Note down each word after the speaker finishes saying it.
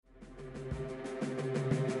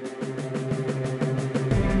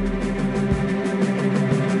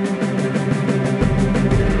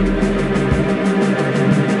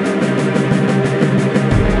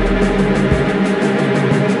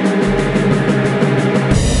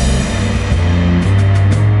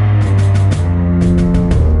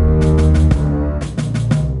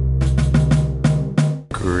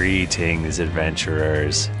Greetings,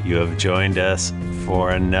 adventurers. You have joined us for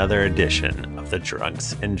another edition of the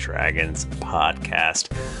Drunks and Dragons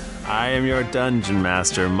podcast. I am your dungeon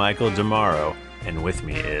master, Michael Demaro, and with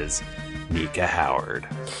me is Nika Howard.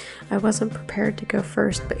 I wasn't prepared to go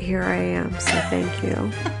first, but here I am, so thank you.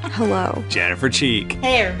 Hello. Jennifer Cheek.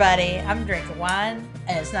 Hey everybody, I'm drinking wine,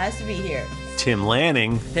 and it's nice to be here. Tim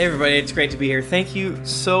Lanning. Hey everybody, it's great to be here. Thank you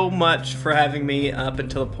so much for having me up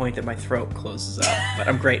until the point that my throat closes up. But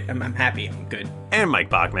I'm great. I'm happy. I'm good. And Mike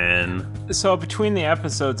Bachman. So between the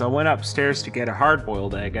episodes, I went upstairs to get a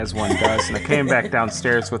hard-boiled egg, as one does, and I came back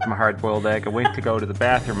downstairs with my hard-boiled egg. I went to go to the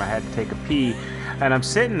bathroom. I had to take a pee, and I'm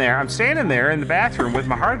standing there in the bathroom with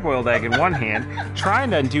my hard-boiled egg in one hand,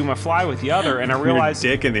 trying to undo my fly with the other, and I realized...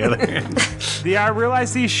 Your dick in the other hand. I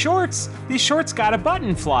realized these shorts got a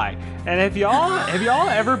button fly. And have y'all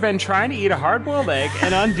ever been trying to eat a hard-boiled egg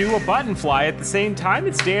and undo a button fly at the same time?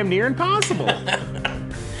 It's damn near impossible. You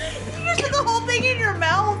just put the whole thing in your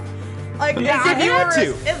mouth? Like, Yeah, I had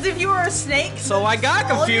to. As if you were a snake. So I got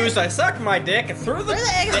confused. I sucked my dick and threw the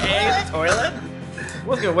egg in the toilet.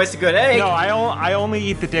 Wasn't gonna waste a good egg. No, I only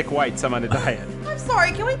eat the dick whites. I'm on a diet. I'm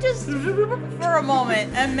sorry, can we just, for a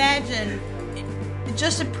moment,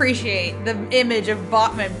 just appreciate the image of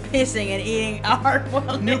Bachman pissing and eating a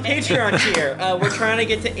hard-boiled New egg. Patreon tier. We're trying to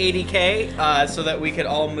get to 80K so that we could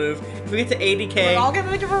all move. If we get to 80K, We're all gonna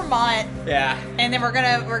move to Vermont, yeah. and then we're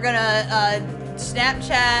gonna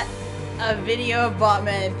Snapchat a video of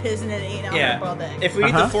Bachman pissing and eating a hard-boiled Yeah. egg. If we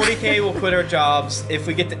get to 40K, we'll quit our jobs. If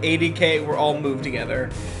we get to 80K, we're all moved together.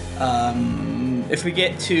 If we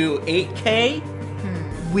get to 8K,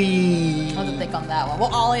 I'll have to think on that one.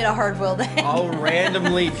 We'll all eat a hard-boiled egg. I'll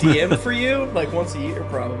randomly DM for you, like once a year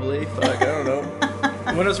probably. Fuck, I don't know.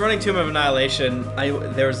 When I was running Tomb of Annihilation,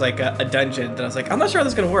 there was like a dungeon that I was like, I'm not sure how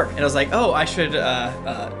this is gonna work. And I was like, oh, I should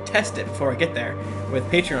test it before I get there with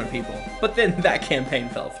Patreon people. But then that campaign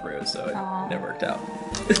fell through, so it never worked out.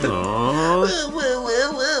 Aww.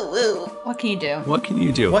 What can you do? What can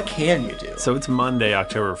you do? What can you do? So it's Monday,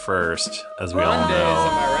 October 1st, as we all Mondays, know.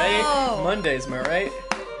 am I right? Mondays, am I right?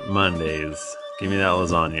 Mondays. Give me that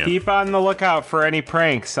lasagna. Keep on the lookout for any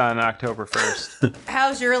pranks on October 1st.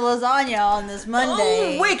 How's your lasagna on this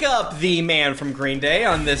Monday? Oh, wake up, the man from Green Day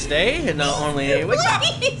on this day, and not only wake up.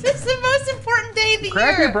 Please, this is the most important day of the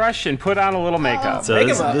Grab year. your brush and put on a little makeup. So Make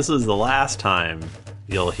this, him up. this is the last time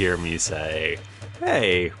you'll hear me say,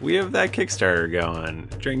 hey, we have that Kickstarter going,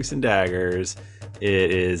 Drinks and Daggers.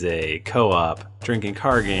 It is a co-op drinking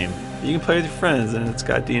card game that you can play with your friends, and it's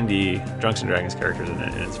got D&D, Drunks and Dragons characters in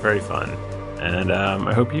it, and it's very fun. And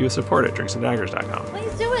I hope you support it, drinksanddaggers.com.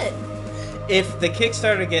 Please do it. If the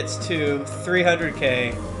Kickstarter gets to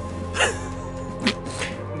 300K,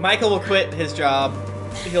 Michael will quit his job.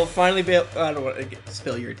 He'll finally be able, I don't want to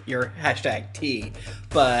spill your hashtag tea,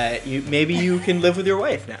 but maybe you can live with your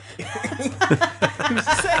wife now. Who's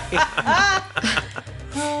to say?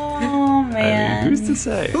 Oh, man. Who's to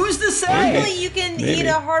say? Who's to say? Hopefully you can Maybe. eat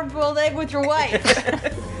a hard-boiled egg with your wife.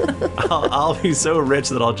 I'll be so rich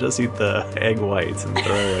that I'll just eat the egg whites and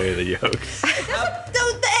throw away the yolks.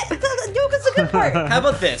 The yolk is the good part. How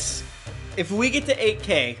about this? If we get to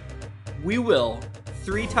 8K, we will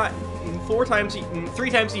 3 times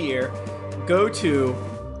a year go to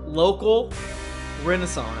local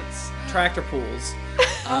Renaissance tractor pools.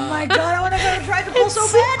 Oh my god, I want to go to tractor pull so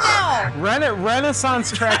bad now.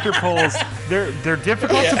 Renaissance tractor pulls, they're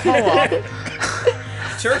difficult to pull off.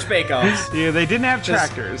 Church bake-offs. Yeah, they didn't have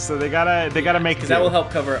tractors, so they gotta make it. That will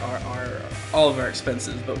help cover all of our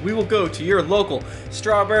expenses. But we will go to your local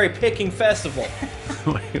strawberry picking festival.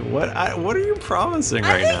 Wait, what are you promising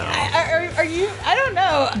right now? Are you? I don't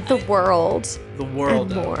know. The world. The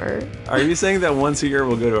world. And more. Are you saying that once a year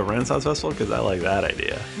we'll go to a Renaissance festival? Because I like that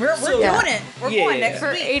idea. We're doing it. We're going next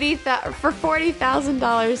For week. for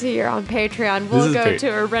 $40,000 a year on Patreon, we'll is go to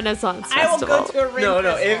a Renaissance I will festival. go to a ring No.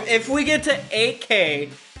 festival. If we get to 8K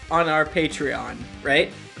on our Patreon,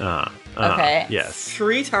 right? Okay. Yes.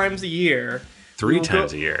 3 times a year. Three we will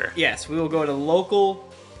times go- a year. Yes, we will go to local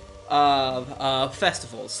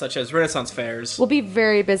festivals such as Renaissance fairs. We'll be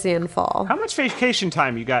very busy in fall. How much vacation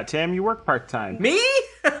time you got, Tim? You work part-time. Me?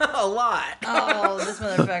 A lot. Oh, this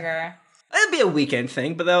motherfucker. It'd be a weekend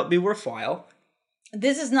thing, but that would be worthwhile.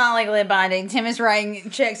 This is not legally binding. Tim is writing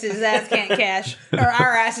checks his ass can't cash, or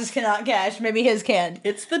our asses cannot cash. Maybe his can.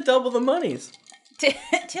 It's the double the monies. Tim,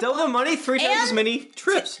 Double the money, 3 times as many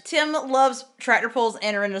trips. Tim loves tractor pulls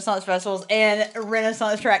and Renaissance festivals and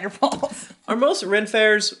Renaissance tractor pulls. Are most Ren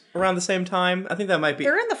fairs around the same time? I think that might be.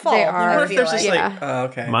 They're in the fall. They are. I What if feel there's like. just Yeah. like, oh,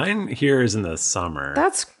 okay. Mine here is in the summer.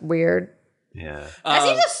 That's weird. Yeah.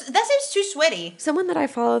 That seems too sweaty. Someone that I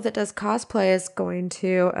follow that does cosplay is going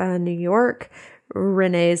to New York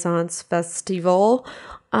Renaissance Festival,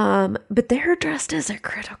 but they're dressed as a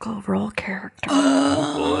Critical Role character.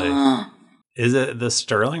 Oh, boy. Is it the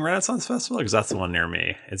Sterling Renaissance Festival? Because that's the one near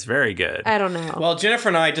me. It's very good. I don't know. Well, Jennifer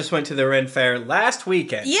and I just went to the Ren Fair last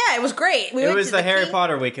weekend. Yeah, it was great. It was the Harry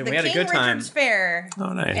Potter weekend. We had a good time. Richard's Fair.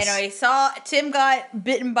 Oh, nice. And I saw Tim got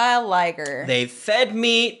bitten by a liger. They fed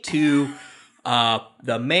me to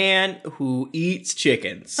the man who eats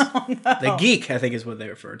chickens. Oh, no. The geek, I think, is what they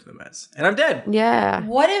refer to them as. And I'm dead. Yeah.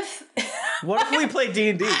 What if we played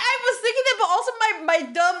D&D? I was thinking that, but also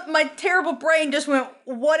my terrible brain just went,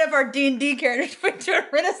 what if our D&D characters went to a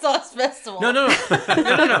Renaissance festival? No.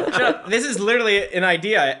 This is literally an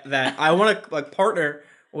idea that I want to partner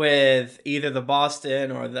with either the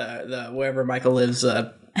Boston or the wherever Michael lives,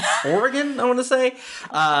 Oregon, I want to say,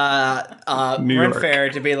 New Ren York. Fair,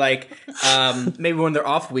 to be like, maybe when they're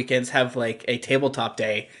off weekends, have like a tabletop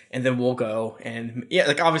day, and then we'll go and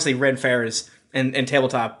obviously Ren Fair is and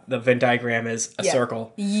tabletop, the Venn diagram is a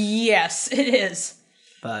circle. Yes, it is.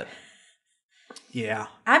 But yeah,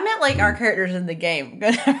 I meant our characters in the game.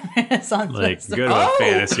 Renaissance festival. Go to a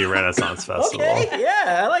fantasy Renaissance festival. okay,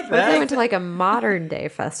 yeah, I like What if they that. went to a modern day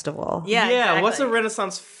festival? Yeah, Yeah, exactly. what's a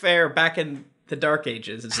Renaissance fair back in the Dark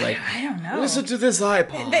Ages? It's like, I don't know. listen to this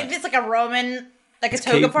iPod. It's like a Roman, like a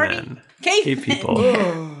toga party. Cavemen. Cave Cave people.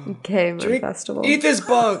 Caveman festival. Eat this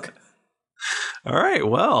bug. All right.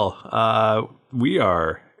 Well, we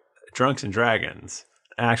are Drunks and Dragons,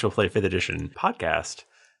 actual play 5th edition podcast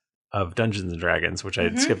of Dungeons and Dragons, which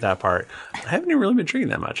I skipped that part. I haven't even really been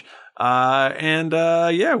drinking that much.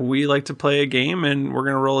 We like to play a game, and we're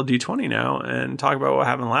going to roll a d20 now and talk about what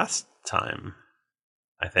happened last time,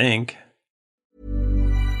 I think.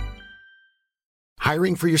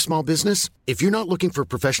 Hiring for your small business? If you're not looking for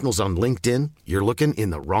professionals on LinkedIn, you're looking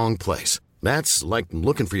in the wrong place. That's like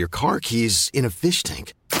looking for your car keys in a fish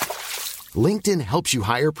tank. LinkedIn helps you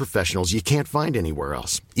hire professionals you can't find anywhere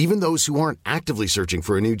else, even those who aren't actively searching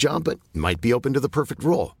for a new job but might be open to the perfect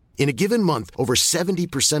role. In a given month, over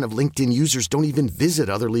 70% of LinkedIn users don't even visit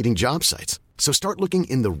other leading job sites. So start looking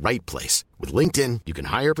in the right place. With LinkedIn, you can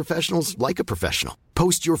hire professionals like a professional.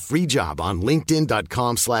 Post your free job on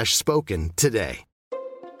linkedin.com/spoken today.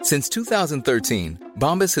 Since 2013,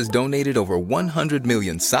 Bombas has donated over 100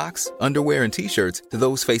 million socks, underwear, and T-shirts to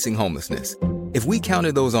those facing homelessness. If we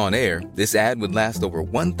counted those on air, this ad would last over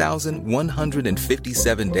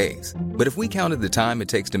 1,157 days. But if we counted the time it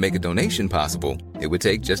takes to make a donation possible, it would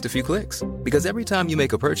take just a few clicks. Because every time you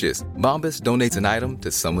make a purchase, Bombas donates an item to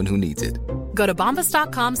someone who needs it. Go to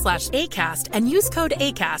bombas.com/ACAST and use code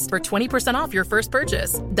ACAST for 20% off your first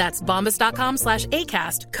purchase. That's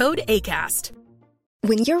bombas.com/ACAST, code ACAST.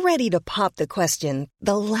 When you're ready to pop the question,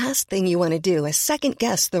 the last thing you want to do is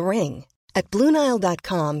second-guess the ring. At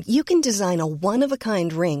BlueNile.com, you can design a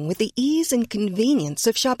one-of-a-kind ring with the ease and convenience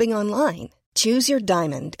of shopping online. Choose your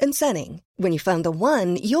diamond and setting. When you find the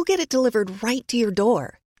one, you'll get it delivered right to your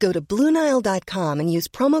door. Go to BlueNile.com and use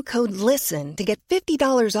promo code LISTEN to get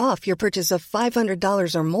 $50 off your purchase of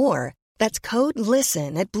 $500 or more. That's code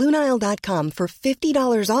LISTEN at BlueNile.com for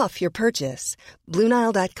 $50 off your purchase.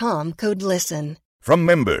 BlueNile.com, code LISTEN. From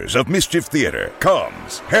members of Mischief Theater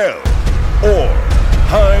comes Hell or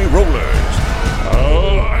High Rollers.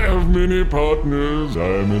 I have many partners.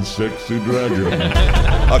 I'm a sexy dragon.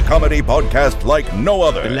 A comedy podcast like no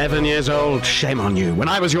other. 11 years old, shame on you. When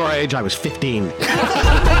I was your age, I was 15.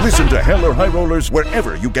 Listen to Hell or High Rollers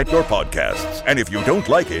wherever you get your podcasts. And if you don't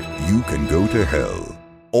like it, you can go to hell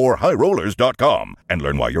or highrollers.com and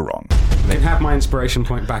learn why you're wrong. They can have my inspiration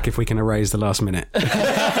point back if we can erase the last minute.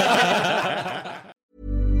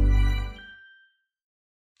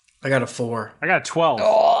 I got a 4. I got a 12.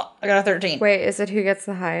 Oh, I got a 13. Wait, is it who gets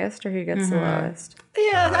the highest or who gets the lowest?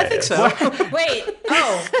 Yeah, I think so. Wait.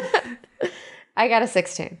 Oh. I got a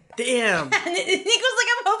 16. Damn. Nico's like,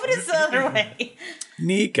 I'm hoping it's the other way.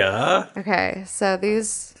 Nika. Okay, so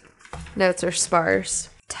these notes are sparse.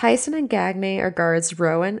 Tyson and Gagne are guards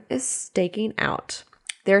Rowan is staking out.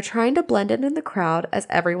 They're trying to blend in the crowd as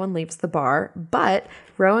everyone leaves the bar, but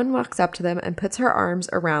Rowan walks up to them and puts her arms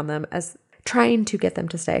around them as trying to get them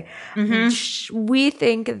to stay. We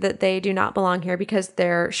think that they do not belong here because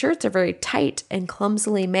their shirts are very tight and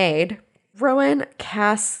clumsily made. Rowan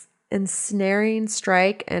casts ensnaring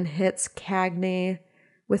strike and hits Cagney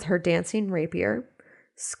with her dancing rapier.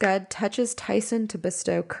 Scud touches Tyson to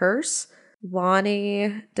bestow curse.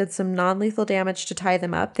 Lonnie did some non-lethal damage to tie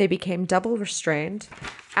them up. They became double restrained.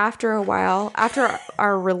 After a while, after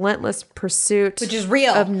our relentless pursuit Which is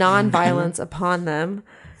real. of non-violence upon them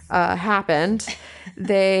happened,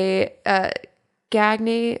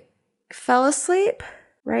 Gagny fell asleep,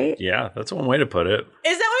 right? Yeah, that's one way to put it.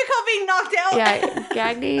 Is that what we call being knocked out? Yeah,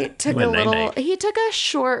 Gagny took he took a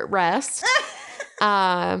short rest.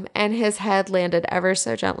 And his head landed ever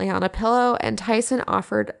so gently on a pillow, and Tyson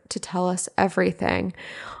offered to tell us everything.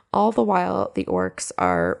 All the while, the orcs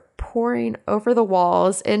are pouring over the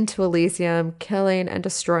walls into Elysium, killing and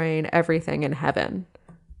destroying everything in heaven.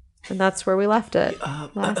 And that's where we left it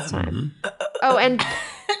last time. Oh, and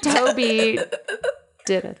Toby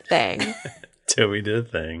did a thing. Toby did a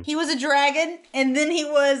thing. He was a dragon, and then he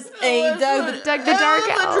was a Doug the Dark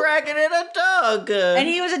Elf. A dragon and a Doug. And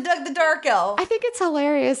he was a Doug the Dark Elf. I think it's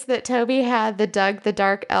hilarious that Toby had the Doug the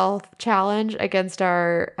Dark Elf challenge against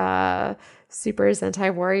our Super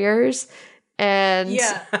Sentai Warriors. And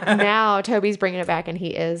now Toby's bringing it back, and he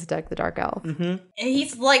is Doug the Dark Elf. Mm-hmm. And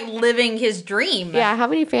he's like living his dream. Yeah, how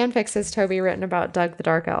many fanfics has Toby written about Doug the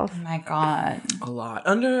Dark Elf? Oh my god. A lot.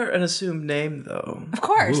 Under an assumed name, though. Of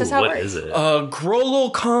course, that's how it works. What is it?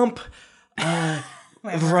 Grollo Comp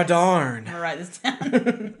Radarn. I'm gonna write this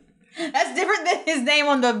down. That's different than his name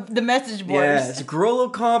on the message boards. Yes,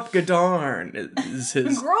 Grollo Comp Gadarn is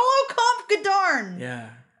his. Grollo Comp Gadarn. Yeah.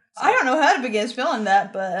 I don't know how to begin spelling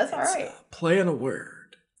that, but that's all right. Play on a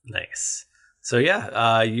word. Nice. So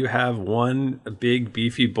yeah, you have one big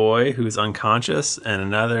beefy boy who's unconscious and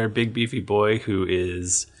another big beefy boy who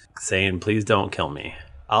is saying, please don't kill me.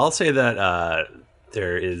 I'll say that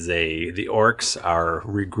the orcs are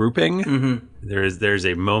regrouping. Mm-hmm. There's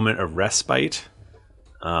a moment of respite.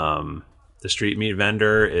 The street meat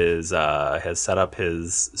vendor has set up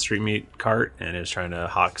his street meat cart and is trying to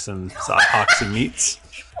hawk some meats.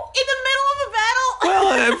 In the middle of a battle?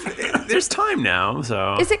 Well, there's time now,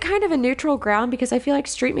 so... Is it kind of a neutral ground? Because I feel like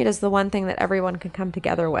street meat is the one thing that everyone can come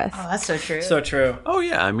together with. Oh, that's so true. So true. Oh,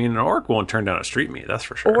 yeah. I mean, an orc won't turn down a street meat, that's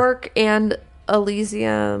for sure. Orc and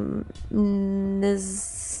Elysium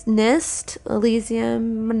Nist,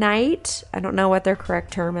 Elysium Night, I don't know what their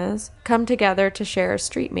correct term is, come together to share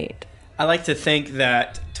street meat. I like to think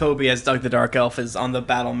that Toby, as Doug the Dark Elf, is on the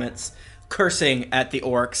battlements cursing at the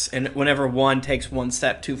orcs, and whenever one takes one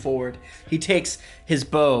step too forward, he takes his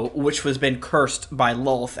bow, which has been cursed by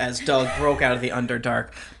Lulth as Doug broke out of the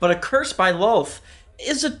Underdark. But a curse by Lulth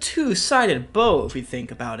is a two-sided bow, if you think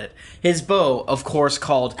about it. His bow, of course,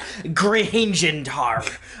 called Grangendar,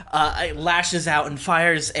 lashes out and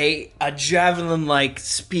fires a javelin-like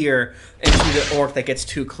spear into the orc that gets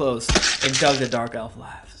too close, and Doug the Dark Elf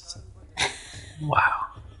laughs. Wow.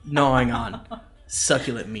 Gnawing on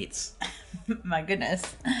succulent meats. My goodness.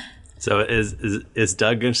 So is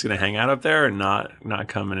Doug just going to hang out up there and not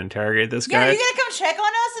come and interrogate this guy? Yeah, are you going to come check on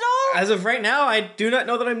us at all? As of right now, I do not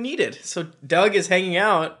know that I'm needed. So Doug is hanging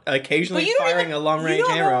out, occasionally firing a long-range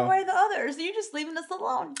arrow. You don't know why the others. You're just leaving us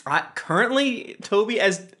alone. Currently, Toby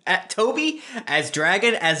as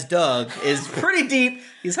Dragon as Doug is pretty deep.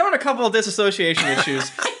 He's having a couple of disassociation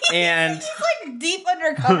issues, and he's like deep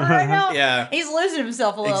undercover right now. Yeah, he's losing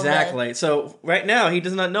himself a little bit. Exactly. So right now, he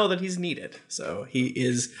does not know that he's needed. So he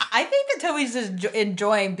is. I think that Toby's just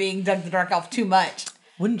enjoying being Doug the Dark Elf too much.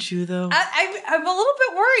 Wouldn't you, though? I'm a little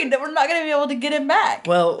bit worried that we're not going to be able to get him back.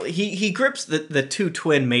 Well, he grips the two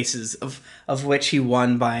twin maces, of which he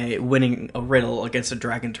won by winning a riddle against a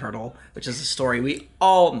dragon turtle, which is a story we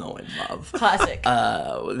all know and love. Classic.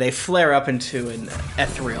 They flare up into an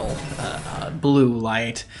ethereal blue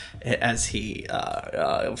light as he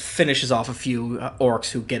finishes off a few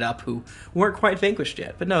orcs who get up who weren't quite vanquished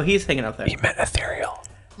yet. But no, he's hanging out there. He meant ethereal.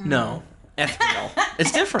 No, ethereal.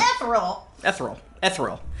 It's different. Ethereal.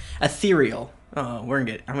 Ethereal. Oh, we're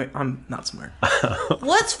gonna get. I'm not smart.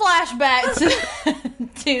 Let's flash back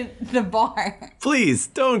to the bar. Please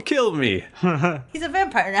don't kill me. He's a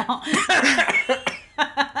vampire now.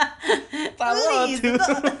 Please,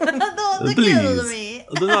 don't kill me.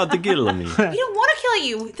 Do not kill me. We don't want to kill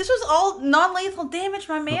you. This was all non-lethal damage,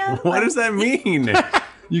 my man. What does that mean?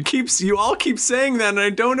 You all keep saying that, and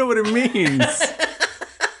I don't know what it means.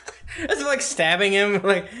 It's like stabbing him,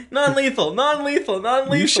 like non-lethal.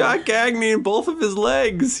 You shot Gagny in both of his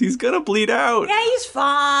legs. He's gonna bleed out. Yeah, he's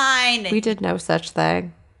fine. We did no such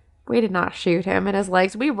thing. We did not shoot him in his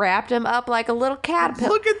legs. We wrapped him up like a little caterpillar.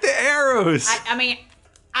 Look at the arrows. I mean,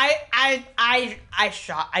 I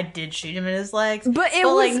did shoot him in his legs, but it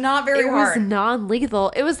was like not very hard. It was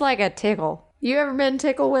non-lethal. It was like a tickle. You ever been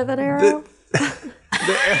tickled with an arrow?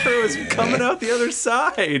 The arrow is coming out the other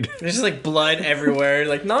side. There's just like blood everywhere,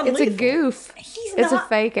 like non-lethal. It's a goof. It's a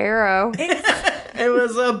fake arrow. It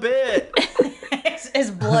was a bit. His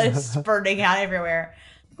blood is spurting out everywhere.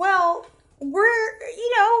 Well, we're,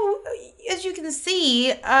 as you can see,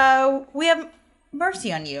 we have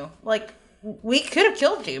mercy on you. Like, we could have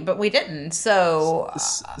killed you, but we didn't. So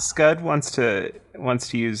Scud wants to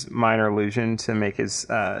use minor illusion to make his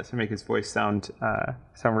voice sound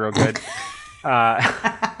real good.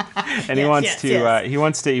 And he wants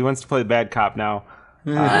to play the bad cop now.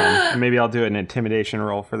 Maybe I'll do an intimidation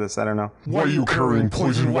roll for this. I don't know. Why are you carrying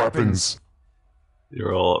poison weapons? You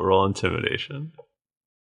roll intimidation.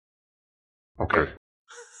 Okay.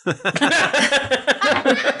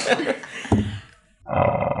 +2.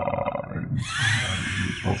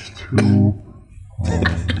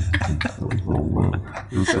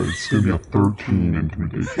 It's going to be a 13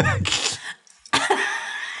 intimidation.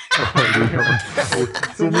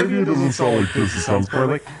 So maybe it doesn't sound like this. It sounds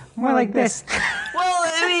more like this. Well,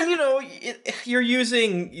 I mean, you're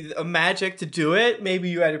using a magic to do it. Maybe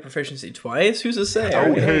you added proficiency twice. Who's to say?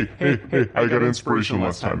 Oh, hey! I got inspiration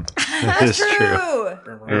last time. that's true.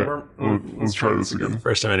 Yeah, let's try this again.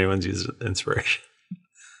 First time anyone's used inspiration.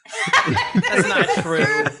 That's not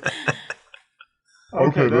true.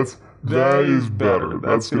 Okay, that is better.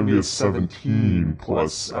 That's going to be a 17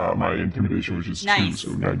 plus my intimidation, which is 2,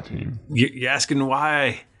 so 19. You asking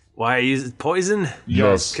why I used poison?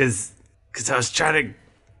 Yes. Because I was trying to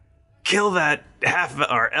kill that half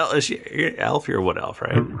or elf. You're a wood elf,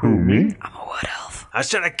 right? Who, me? I'm a wood elf. I was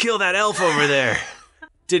trying to kill that elf over there.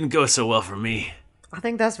 Didn't go so well for me. I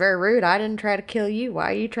think that's very rude. I didn't try to kill you.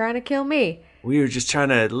 Why are you trying to kill me? We were just trying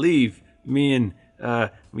to leave. Me and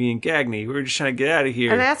Gagney. We were just trying to get out of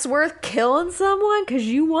here. And that's worth killing someone because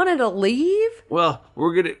you wanted to leave? Well,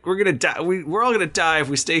 we're gonna die. We're all gonna die if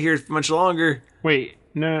we stay here much longer. Wait,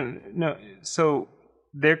 no. So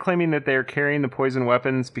they're claiming that they're carrying the poison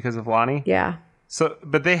weapons because of Lonnie? Yeah. So,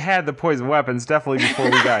 but they had the poison weapons definitely before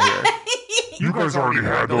we got here. You guys already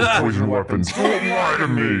had those poison weapons. Don't lie to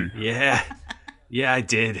me. Yeah, I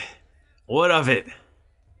did. What of it?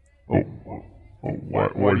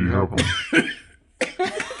 Why do you have them?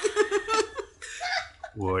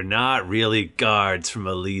 We're not really guards from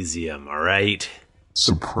Elysium, all right?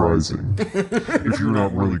 Surprising. If you're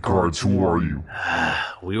not really guards, who are you?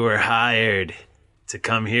 We were hired to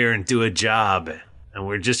come here and do a job, and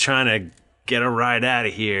we're just trying to get a ride out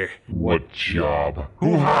of here. What job?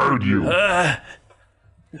 Who hired you?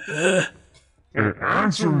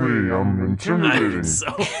 Answer me. I'm intimidating. I'm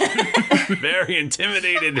so very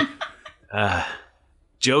intimidated.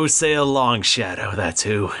 Josiah Longshadow, that's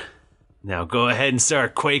who. Now go ahead and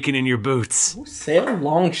start quaking in your boots. Josiah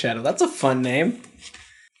Longshadow, that's a fun name.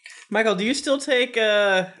 Michael, do you still take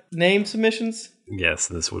name submissions? Yes,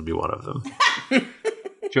 this would be one of them.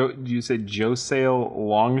 Did you say Josiah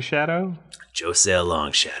Longshadow? Josiah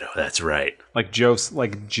Longshadow, that's right. Like Joe,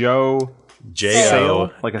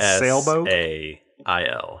 J-O, like a sailboat?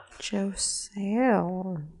 S-A-I-L. Josiah.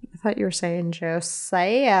 I thought you were saying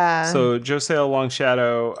Josiah. So Josiah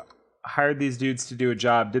Longshadow hired these dudes to do a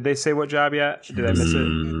job. Did they say what job yet? Did I miss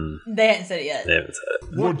it? They hadn't said it yet. They haven't said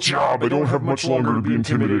it. What job? I don't have much longer to be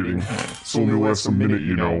intimidating. It's only less a minute,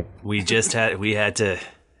 you know. We had to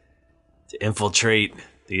infiltrate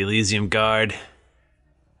the Elysium Guard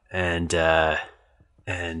and let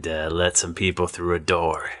some people through a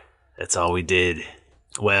door. That's all we did.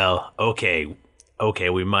 Well, okay,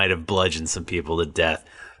 we might have bludgeoned some people to death,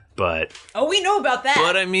 but... Oh, we know about that.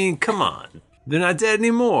 But I mean, come on. They're not dead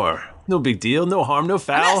anymore. No big deal. No harm, no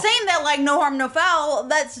foul. I'm not saying that like no harm, no foul.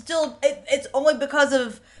 That's still... It's only because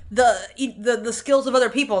of the skills of other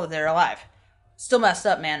people that they're alive. Still messed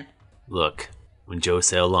up, man. Look, when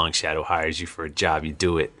Josiah Longshadow hires you for a job, you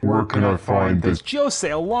do it. Where can I find this?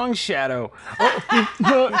 Josiah Longshadow.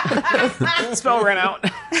 Oh, spell ran out.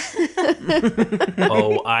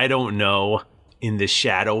 Oh, I don't know. In the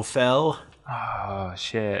Shadowfell? Oh,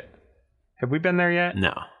 shit. Have we been there yet?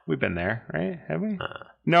 No. We've been there, right? Have we?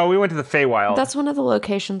 No, we went to the Feywild. That's one of the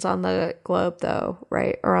locations on the globe, though,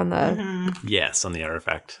 right? Or on the... Yes, on the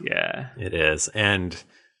artifact. Yeah. It is. And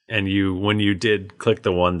you, when you did click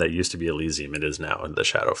the one that used to be Elysium, it is now in the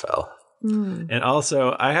Shadowfell. And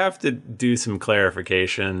also, I have to do some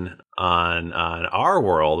clarification on our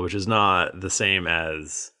world, which is not the same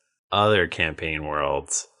as other campaign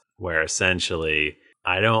worlds, where essentially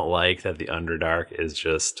I don't like that the Underdark is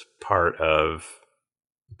just part of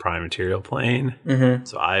the Prime Material Plane. Mm-hmm.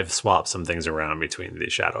 So I've swapped some things around between the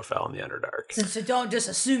Shadowfell and the Underdark. So don't just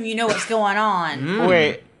assume you know what's going on.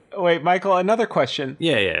 Wait, Michael, another question.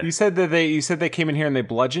 Yeah. You said they came in here and they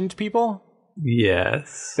bludgeoned people?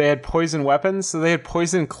 Yes. They had poison weapons, so they had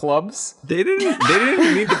poison clubs? They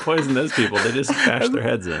didn't need to poison those people. They just bashed their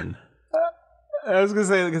heads in. I was going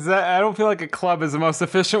to say, because I don't feel like a club is the most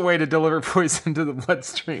efficient way to deliver poison to the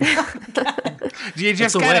bloodstream. You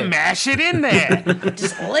just got to mash it in there.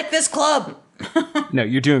 Just lick this club. No,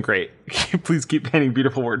 you're doing great. Please keep painting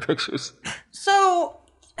beautiful word pictures. So,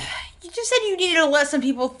 you just said you needed to let some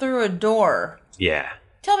people through a door. Yeah.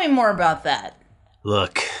 Tell me more about that.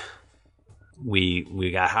 Look,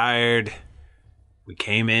 we got hired. We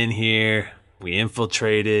came in here. We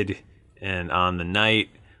infiltrated. And on the night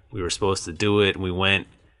we were supposed to do it, we went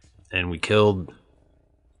and we killed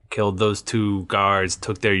those 2 guards,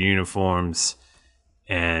 took their uniforms,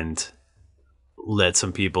 and let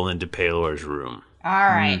some people into Paylor's room. All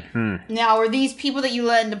right. Mm-hmm. Now, were these people that you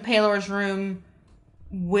let into Paylor's room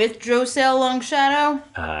with Josale Longshadow?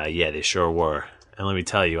 Yeah, they sure were. And let me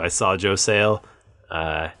tell you, I saw Josale,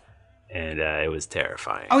 and it was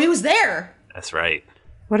terrifying. Oh, he was there? That's right.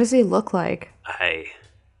 What does he look like?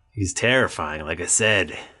 He's terrifying, like I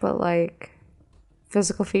said. But like,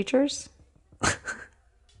 physical features?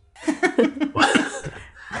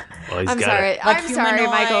 Well, I'm sorry, humanoid.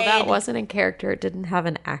 Michael. That wasn't in character. It didn't have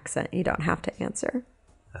an accent. You don't have to answer.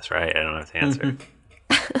 That's right. I don't have to answer.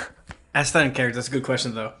 That's not in character. That's a good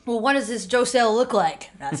question, though. Well, what does this Josale look like?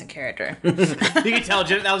 That's in character. You can tell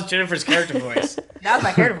that was Jennifer's character voice. That was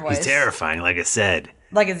my character voice. He's terrifying, like I said.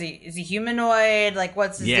 Like, is he humanoid? Like,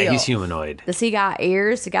 what's his deal? Yeah, he's humanoid. Does he got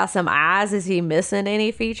ears? He got some eyes? Is he missing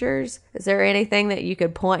any features? Is there anything that you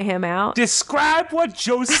could point him out? Describe what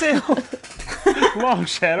Josale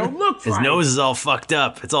Longshadow looks like. His nose is all fucked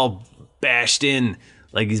up. It's all bashed in,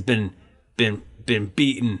 like he's been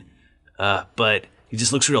beaten. But he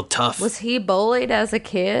just looks real tough. Was he bullied as a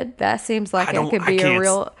kid? That seems like it could be a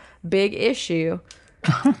real big issue.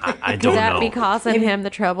 I don't know. Could that be causing him the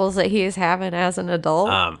troubles that he is having as an adult?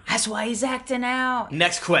 That's why he's acting out.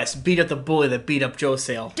 Next quest, beat up the bully that beat up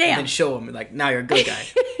Josale. Damn. And then show him, like, now you're a good guy.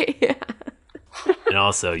 Yeah. And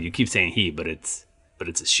also, you keep saying he, but it's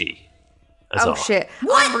a she. That's all. Shit.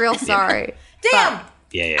 What? I'm real sorry. Damn. Fuck.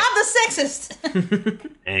 Yeah. I'm the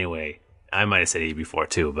sexist. Anyway, I might have said he before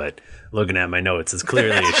too, but looking at my notes, it's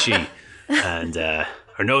clearly a she. And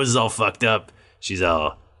her nose is all fucked up. She's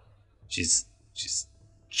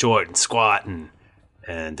short and squat and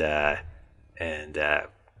I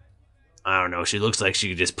don't know. She looks like she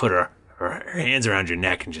could just put her hands around your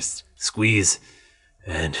neck and just squeeze.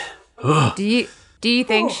 And Do you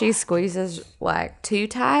think she squeezes like too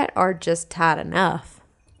tight or just tight enough?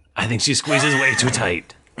 I think she squeezes way too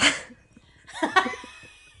tight. I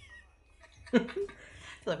feel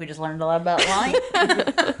like we just learned a lot about lying.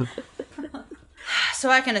 So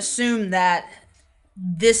I can assume that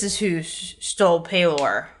this is who stole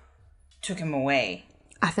Paylor, took him away.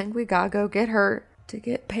 I think we gotta go get her to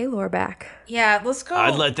get Paylor back. Yeah, let's go.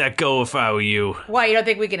 I'd let that go if I were you. Why, you don't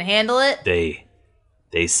think we can handle it? They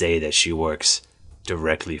say that she works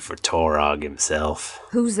directly for Torog himself.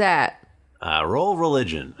 Who's that? Roll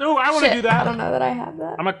religion. Oh, I want to do that. I don't know that I have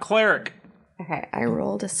that. I'm a cleric. Okay, I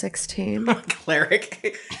rolled a 16.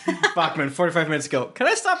 Cleric. Bachman, 45 minutes ago. Can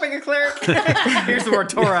I stop being a cleric? Here's the word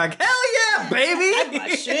Torog. Hell yeah, baby! That's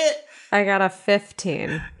my shit. I got a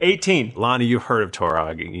 15. 18. Lonnie, you've heard of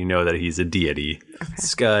Torog. You know that he's a deity. Okay.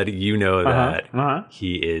 Scud, you know that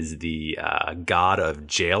he is the god of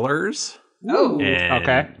jailers. Oh,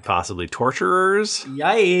 and possibly torturers.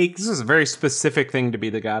 Yikes! This is a very specific thing to be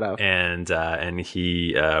the god of. And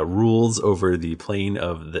he rules over the plane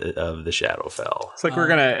of the Shadowfell. It's like we're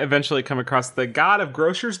gonna eventually come across the god of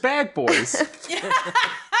grocers' bag boys.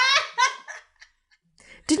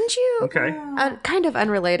 Didn't you? Okay. Kind of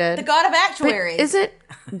unrelated. the god of actuaries. Isn't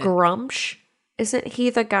Grumsh? Isn't he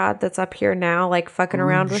the god that's up here now, like fucking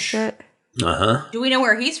around with shit? Do we know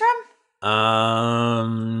where he's from? I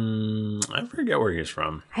forget where he's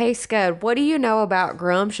from. Hey, Scud, what do you know about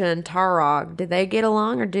Grumsh and Torog? Do they get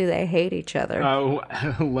along or do they hate each other? Oh,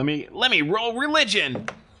 let me roll religion.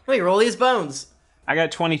 Let me roll these bones. I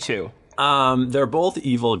got 22. They're both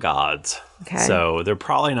evil gods. Okay. So they're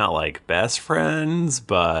probably not like best friends,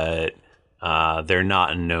 but they're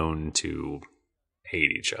not known to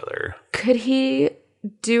hate each other. Could he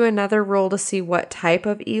do another roll to see what type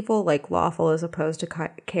of evil, like lawful as opposed to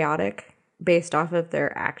chaotic, based off of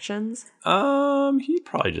their actions? He'd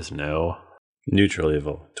probably just know. Neutral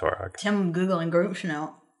evil, Torog. Tim Googling Grumsh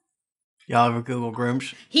now. Y'all ever Google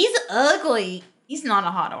Grumsh? He's ugly. He's not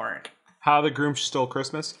a hot orc. How the Grumsh Stole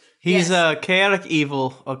Christmas? He's a chaotic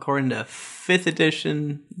evil according to 5th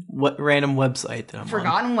edition random website that I'm on.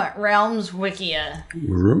 Forgotten Realms Wikia.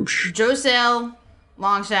 Grumsh. Josale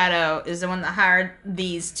Longshadow is the one that hired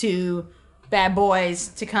these 2 bad boys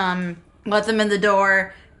to come, let them in the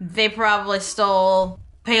door. They probably stole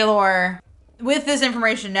Paylor. With this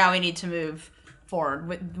information, now we need to move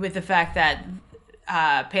forward with the fact that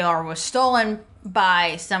Paylor was stolen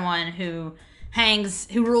by someone who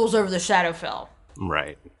rules over the Shadowfell.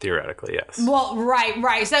 Right. Theoretically, yes. Well,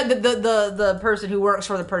 right. So the person who works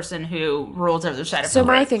for the person who rules over the side effect. So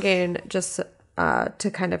my thinking, just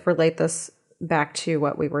to kind of relate this back to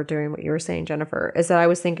what we were doing, what you were saying, Jennifer, is that I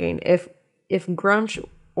was thinking if Grunch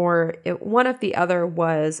or one of the other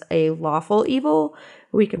was a lawful evil,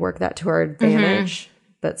 we could work that to our advantage.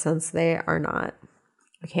 But since they are not,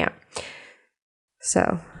 we can't.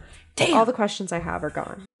 So all the questions I have are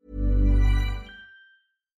gone.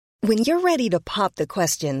 When you're ready to pop the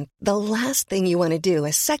question, the last thing you want to do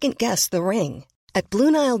is second-guess the ring. At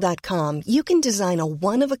BlueNile.com, you can design a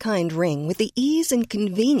one-of-a-kind ring with the ease and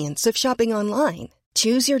convenience of shopping online.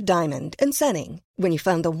 Choose your diamond and setting. When you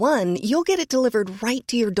find the one, you'll get it delivered right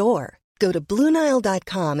to your door. Go to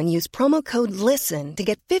BlueNile.com and use promo code LISTEN to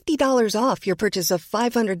get $50 off your purchase of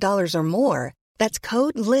 $500 or more. That's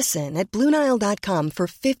code LISTEN at BlueNile.com for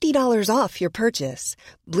 $50 off your purchase.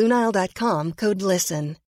 BlueNile.com, code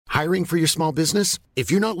LISTEN. Hiring for your small business?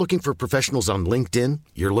 If you're not looking for professionals on LinkedIn,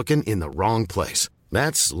 you're looking in the wrong place.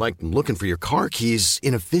 That's like looking for your car keys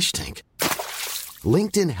in a fish tank.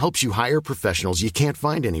 LinkedIn helps you hire professionals you can't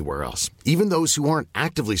find anywhere else, even those who aren't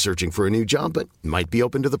actively searching for a new job but might be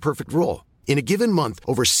open to the perfect role. In a given month,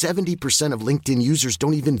 over 70% of LinkedIn users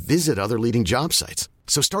don't even visit other leading job sites.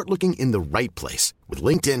 So start looking in the right place. With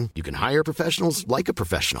LinkedIn, you can hire professionals like a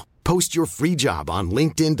professional. Post your free job on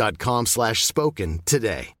linkedin.com/spoken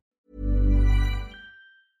today.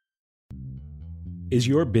 Is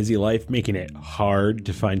your busy life making it hard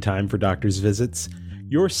to find time for doctor's visits?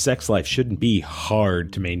 Your sex life shouldn't be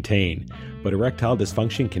hard to maintain, but erectile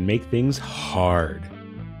dysfunction can make things hard.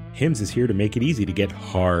 Hims is here to make it easy to get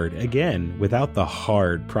hard again without the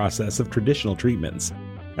hard process of traditional treatments.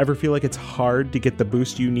 Ever feel like it's hard to get the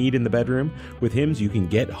boost you need in the bedroom? With Hims, you can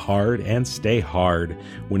get hard and stay hard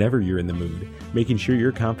whenever you're in the mood, making sure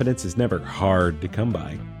your confidence is never hard to come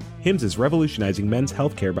by. Hims is revolutionizing men's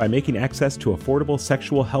healthcare by making access to affordable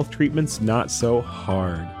sexual health treatments not so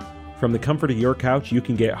hard. From the comfort of your couch, you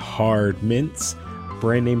can get hard mints,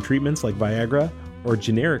 brand name treatments like Viagra, or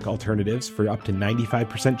generic alternatives for up to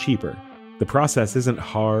 95% cheaper. The process isn't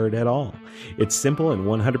hard at all. It's simple and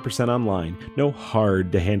 100% online. No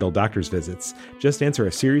hard to handle doctor's visits. Just answer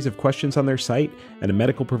a series of questions on their site, and a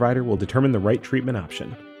medical provider will determine the right treatment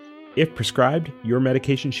option. If prescribed, your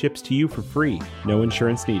medication ships to you for free, no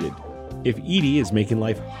insurance needed. If ED is making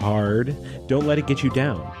life hard, don't let it get you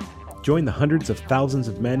down. Join the hundreds of thousands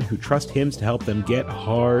of men who trust Hims to help them get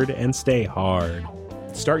hard and stay hard.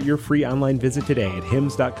 Start your free online visit today at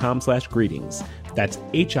hims.com/greetings. That's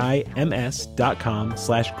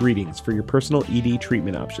HIMS.com/greetings for your personal ED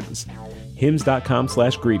treatment options.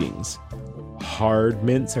 hims.com/greetings. Hard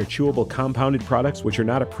mints are chewable compounded products which are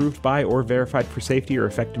not approved by or verified for safety or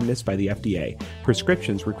effectiveness by the FDA.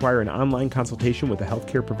 Prescriptions require an online consultation with a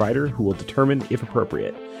healthcare provider who will determine if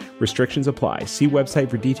appropriate. Restrictions apply. See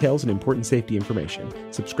website for details and important safety information.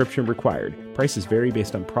 Subscription required. Prices vary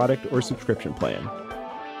based on product or subscription plan.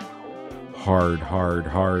 Hard, hard,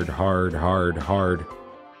 hard, hard, hard, hard.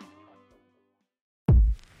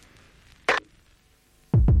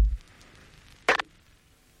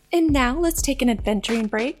 And now let's take an adventuring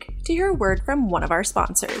break to hear a word from one of our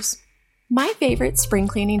sponsors. My favorite spring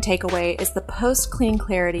cleaning takeaway is the post-clean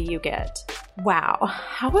clarity you get. Wow,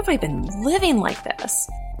 how have I been living like this?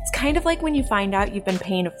 It's kind of like when you find out you've been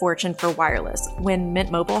paying a fortune for wireless when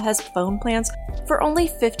Mint Mobile has phone plans for only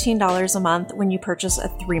 $15 a month when you purchase a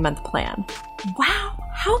 3-month plan. Wow,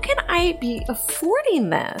 how can I be affording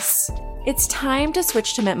this? It's time to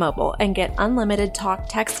switch to Mint Mobile and get unlimited talk,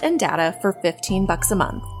 text, and data for $15 a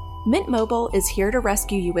month. Mint Mobile is here to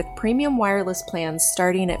rescue you with premium wireless plans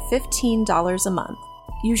starting at $15 a month.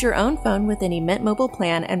 Use your own phone with any Mint Mobile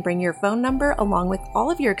plan and bring your phone number along with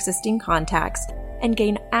all of your existing contacts and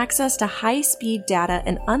gain access to high-speed data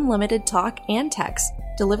and unlimited talk and text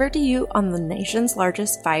delivered to you on the nation's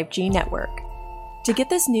largest 5G network. To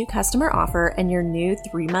get this new customer offer and your new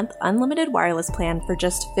 3-month unlimited wireless plan for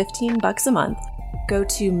just $15 a month, go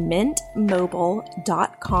to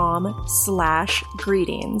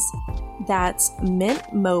mintmobile.com/greetings. That's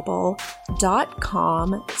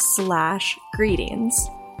mintmobile.com/greetings.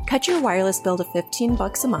 Cut your wireless bill to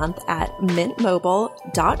 $15 a month at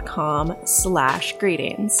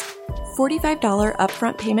mintmobile.com/greetings. $45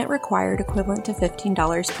 upfront payment required, equivalent to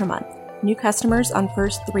 $15 per month. New customers on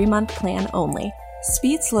first 3-month plan only.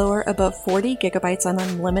 Speed slower above 40 gigabytes on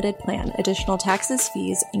unlimited plan. Additional taxes,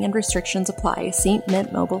 fees, and restrictions apply. See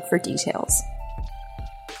Mint Mobile for details.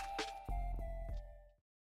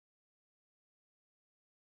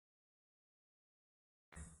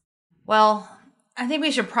 Well, I think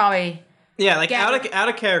we should probably out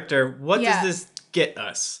of character. What does this get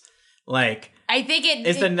us? Like, I think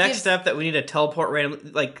is the next step that we need to teleport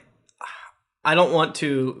randomly. Like, I don't want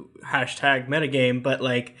to hashtag metagame, but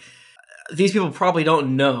like, these people probably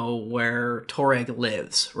don't know where Toreg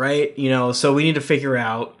lives, right? You know, so we need to figure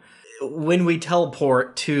out when we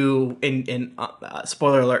teleport to. In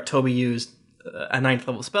spoiler alert, Toby used a 9th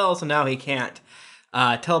level spell, so now he can't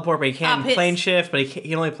teleport, but he can plane shift. But he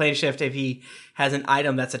can only plane shift if he has an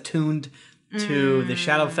item that's attuned to the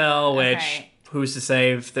Shadowfell, which who's to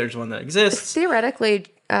say if there's one that exists? Theoretically,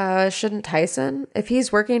 shouldn't Tyson, if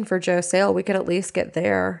he's working for Joe Sale, we could at least get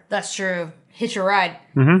there. That's true. Hitch a ride.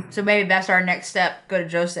 So maybe that's our next step. Go to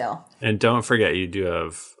Joe Sale. And don't forget, you do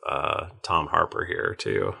have Tom Harper here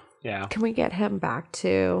too. Yeah. Can we get him back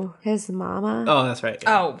to his mama? Oh, that's right.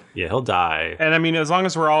 Yeah. Oh. Yeah, he'll die. And I mean, as long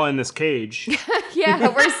as we're all in this cage. Yeah,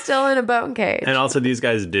 we're still in a bone cage. And also, these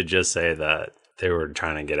guys did just say that they were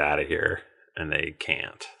trying to get out of here, and they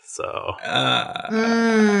can't. So.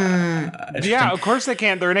 Yeah, of course they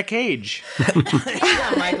can't. They're in a cage.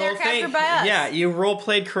 Yeah, Michael. Yeah, you role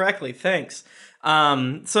played correctly. Thanks.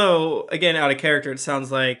 So again, out of character, it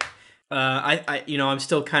sounds like I'm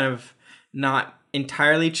still kind of not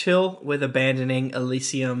entirely chill with abandoning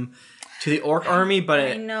Elysium to the Orc army, but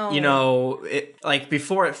it, like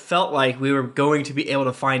before, it felt like we were going to be able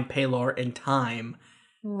to find Pelor in time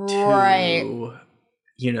to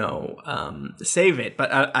save it.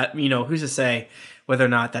 But who's to say whether or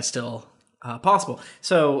not that's still possible?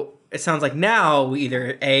 So it sounds like now we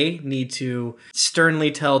either A, need to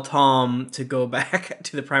sternly tell Tom to go back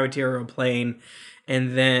to the Primaterial plane,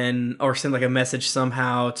 and then, or send like a message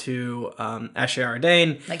somehow to Asher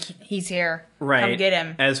Ardain. Like, he's here. Right. Come get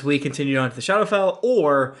him. As we continue on to the Shadowfell,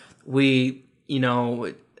 or we,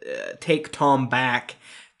 take Tom back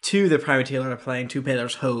to the Primaterial plane, to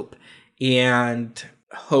Pelor's Hope, and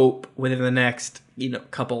hope within the next,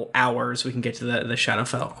 couple hours we can get to the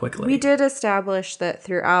Shadowfell quickly. We did establish that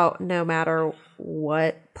throughout, no matter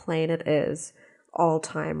what plane it is, all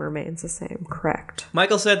time remains the same, correct?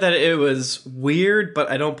 Michael said that it was weird,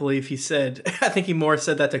 but I don't believe he said... I think he more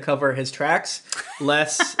said that to cover his tracks.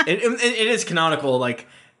 Less... it is canonical, like,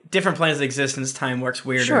 different planes of existence, time works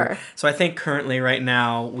weirder. Sure. So I think currently, right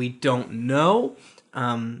now, we don't know.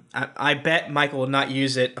 I bet Michael will not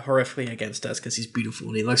use it horrifically against us because he's beautiful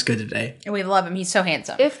and he looks good today. And we love him. He's so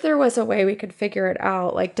handsome. If there was a way we could figure it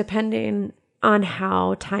out, like, depending on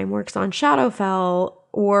how time works on Shadowfell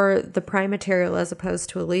or the Primaterial as opposed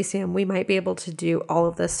to Elysium, we might be able to do all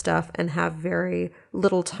of this stuff and have very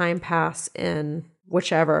little time pass in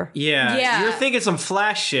whichever. Yeah. You're thinking some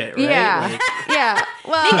Flash shit, right? Yeah. Yeah.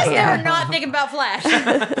 Well, Niggas never not think about Flash.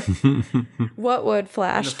 What would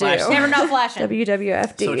Flash do? Never not flashing.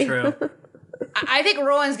 WWFD. So true. I think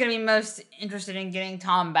Rowan's going to be most interested in getting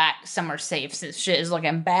Tom back somewhere safe since shit is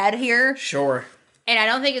looking bad here. Sure. And I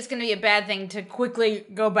don't think it's going to be a bad thing to quickly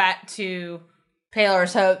go back to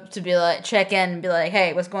Pelor's Hope to be like, check in and be like,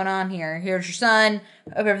 hey, what's going on here? Here's your son.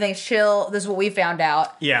 Hope everything's chill. This is what we found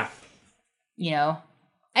out. Yeah. And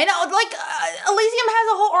like, Elysium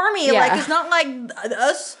has a whole army. Yeah. Like, it's not like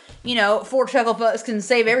us, 4 chucklefucks can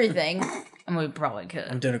save everything. And we probably could.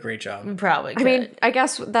 I'm doing a great job. We probably could. I mean, I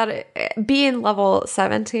guess that being level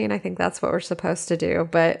 17, I think that's what we're supposed to do.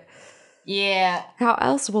 But yeah, how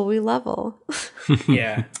else will we level?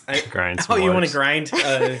 Yeah. Grind. You want to grind? we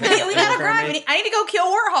gotta grind. I need to go kill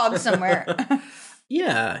warthogs somewhere.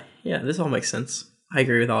 Yeah. This all makes sense. I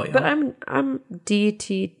agree with all y'all. But I'm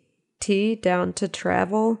DTT down to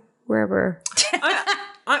travel wherever.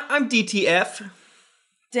 I'm DTF.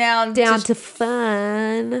 Down to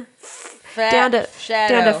fun. Down to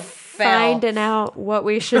finding out what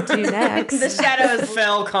we should do next. The shadows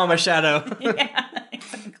fell, shadow. Yeah,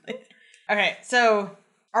 exactly. Okay, so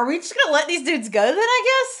are we just gonna let these dudes go then? I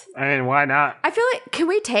guess. I mean, why not? I feel like, can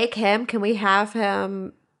we take him? Can we have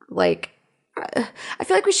him? Like, I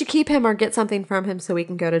feel like we should keep him or get something from him so we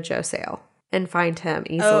can go to Joe Sale and find him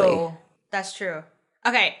easily. Oh, that's true.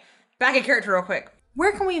 Okay, back in character real quick.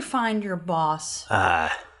 Where can we find your boss?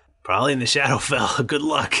 Probably in the Shadowfell. Good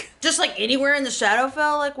luck. Just like anywhere in the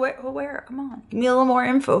Shadowfell? Like where? Come on. Give me a little more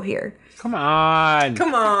info here. Come on.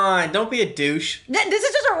 Don't be a douche. This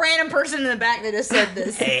is just a random person in the back that just said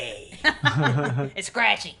this. Hey. It's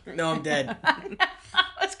Scratchy. No, I'm dead.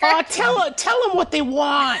 Tell them what they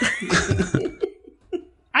want.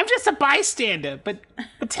 I'm just a bystander, but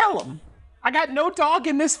tell them. I got no dog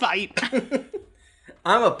in this fight.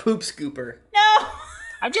 I'm a poop scooper. No.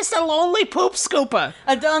 I'm just a lonely poop scooper.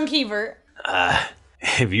 A dung heaver.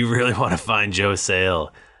 If you really want to find Joe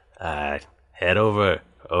Sale, head over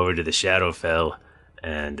to the Shadowfell,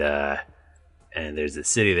 and there's a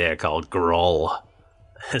city there called Groll,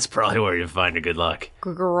 That's probably where you find a good luck.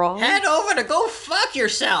 Garage? Head over to go fuck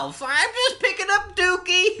yourself. I'm just picking up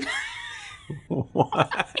Dookie. What? Why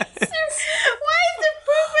is there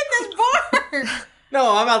poop in this bar?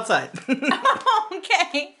 No, I'm outside.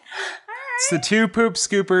 Okay. It's the two poop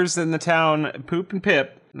scoopers in the town, Poop and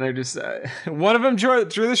Pip. They're just one of them drew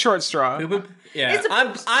the short straw. Poop. Yeah, It's a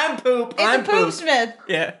I'm Poop. It's I'm a poop smith.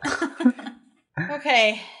 Yeah.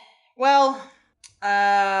 Okay. Well,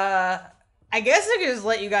 I guess I could just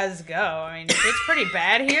let you guys go. I mean, it's pretty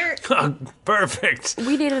bad here. Perfect.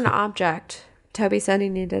 We need an object. Toby said he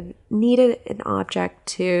needed an object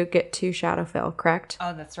to get to Shadowfell, correct?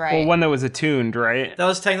 Oh, that's right. Well, one that was attuned, right? That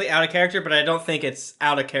was technically out of character, but I don't think it's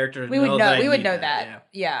out of character. We would know. We would know that.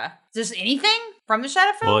 Yeah. Just anything from the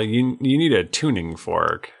Shadowfell? Well, you need a tuning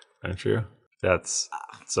fork, don't you? That's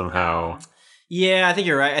somehow. Yeah, I think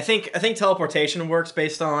you're right. I think teleportation works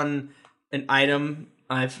based on an item.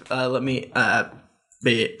 Let me.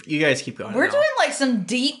 But you guys keep going. We're doing like some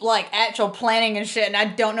deep, like actual planning and shit, and I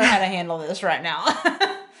don't know how to handle this right now.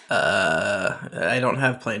 I don't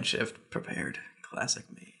have plane shift prepared. Classic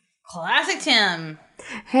me. Classic Tim.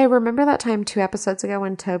 Hey, remember that time 2 episodes ago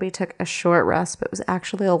when Toby took a short rest, but it was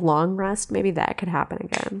actually a long rest? Maybe that could happen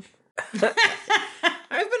again. I've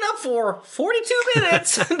been up for 42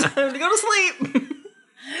 minutes. Time to go to sleep.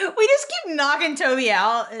 We just keep knocking Toby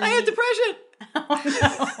out. I have depression.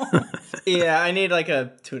 Oh, no. Yeah, I need like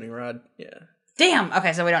a tuning rod. Yeah. Damn.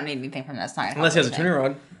 Okay, so we don't need anything from this time. Unless he has a tuning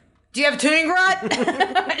rod. Do you have a tuning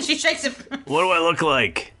rod? She shakes it. What do I look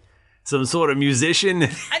like? Some sort of musician?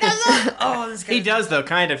 Oh, this guy. He does though,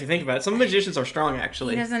 kind of. If you think about it, some magicians are strong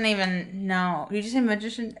actually. He doesn't even know. You just say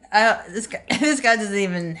magician. This guy doesn't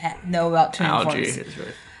even know about tuning forks.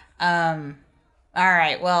 Right. All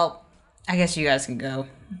right. Well, I guess you guys can go.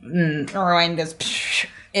 Rowan goes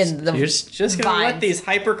in the. You're just gonna let these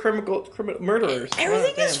hyper criminal murderers.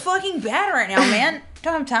 Everything is fucking bad right now, man.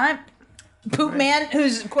 Don't have time. Poop man,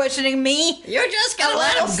 who's questioning me. You're just gonna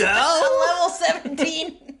let him go. Level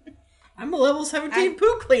 17. I'm a level 17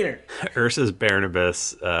 poop cleaner. Ursus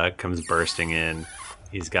Barnabas comes bursting in.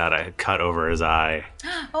 He's got a cut over his eye.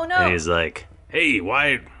 Oh no! And he's like, "Hey,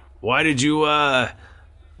 why did you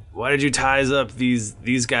ties up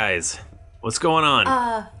these guys? What's going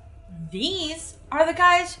on?" These are the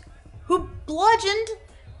guys who bludgeoned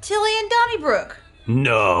Tilly and Donnybrook.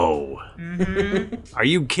 No. Mm-hmm. Are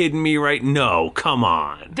you kidding me right? No, come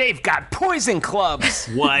on. They've got poison clubs.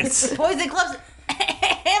 What? Poison clubs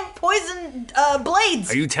and poison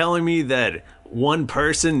blades. Are you telling me that one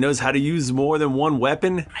person knows how to use more than one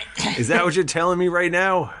weapon? Is that what you're telling me right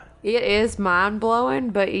now? It is mind-blowing,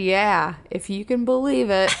 but yeah, if you can believe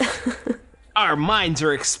it. Our minds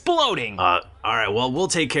are exploding. All right, well, we'll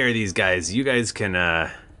take care of these guys. You guys can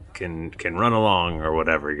run along or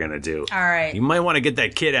whatever you're gonna do. All right. You might want to get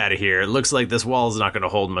that kid out of here. It looks like this wall's not gonna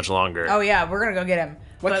hold much longer. Oh yeah, we're gonna go get him.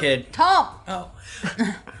 What kid? Tom. Oh.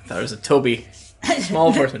 I thought it was a Toby.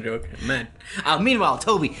 Small person joke. Man. Meanwhile,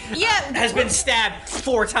 Toby has been stabbed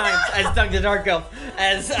 4 times as Doug the Dark Elf,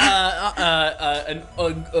 as a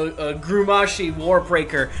Grumashi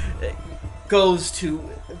Warbreaker goes to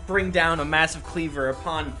bring down a massive cleaver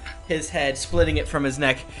upon his head, splitting it from his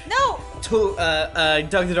neck. No!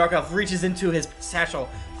 Doug the Dark Elf reaches into his satchel,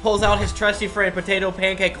 pulls out his trusty friend Potato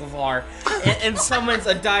Pancake Lavar, and summons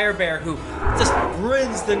a dire bear who just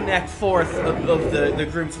rends the neck forth of the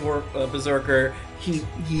Grimthor Berserker. He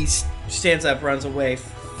stands up, runs away,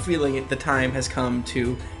 feeling the time has come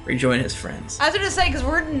to rejoin his friends. I was gonna say, because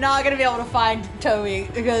we're not gonna be able to find Toby,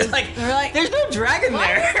 because we're like, there's no dragon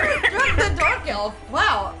there. The Dark Elf.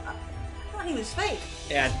 Wow. I thought he was fake.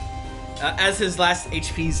 Yeah. As his last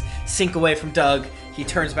HPs sink away from Doug, he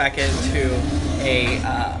turns back into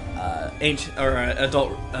an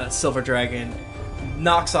adult silver dragon,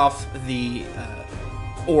 knocks off the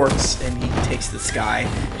orcs, and he takes the sky,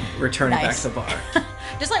 returning back to the bar.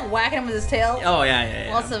 Just like whacking him with his tail. Oh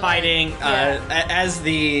yeah. Lots of fighting. As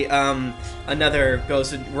the another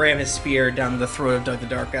goes to ram his spear down the throat of Doug the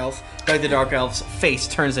Dark Elf. Doug the Dark Elf's face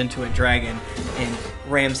turns into a dragon and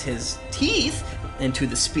rams his teeth into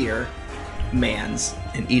the spear man's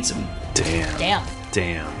and eats him. Damn.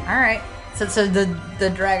 All right. So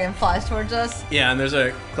the dragon flies towards us. Yeah, and there's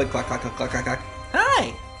a click, clack, clack, clack, clack, clack, clack.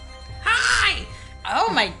 Hi.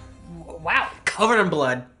 Oh my! Wow. Covered in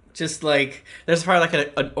blood. Just like there's probably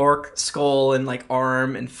like an orc skull and like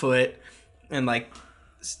arm and foot and like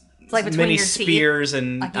it's like between many your spears teeth.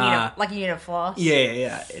 and like you need a floss.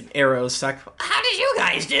 Yeah, and arrows stuck. How did you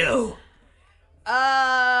guys do?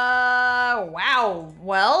 Wow.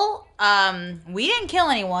 Well, We didn't kill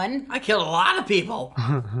anyone. I killed a lot of people.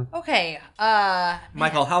 Okay,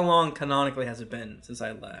 Michael, how long canonically has it been since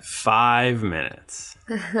I left? 5 minutes.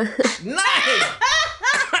 Nice!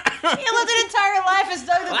 You lived an entire life as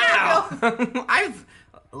Doug the Wow!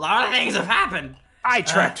 A lot of things have happened. I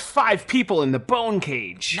trapped 5 people in the bone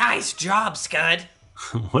cage. Nice job, Scud.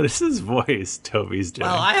 What is his voice Toby's doing?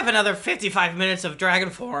 Well, I have another 55 minutes of dragon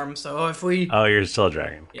form, so if we... Oh, you're still a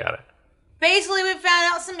dragon. Got it. Basically, we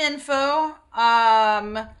found out some info.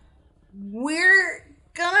 We're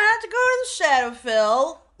gonna have to go to the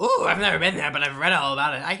Shadowfell. Ooh, I've never been there, but I've read all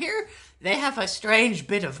about it. I hear they have a strange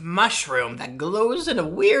bit of mushroom that glows in a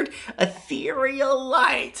weird ethereal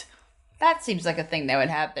light. That seems like a thing they would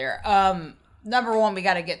have there. Number one, we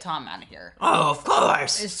gotta get Tom out of here. Oh, of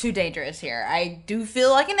course. It's too dangerous here. I do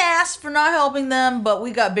feel like an ass for not helping them, but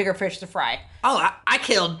we got bigger fish to fry. Oh, I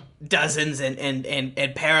killed dozens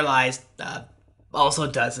and paralyzed also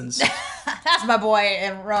dozens. That's my boy,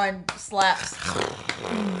 and Rowan slaps.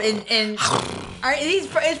 And he's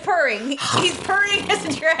purring. He's purring as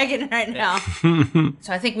a dragon right now.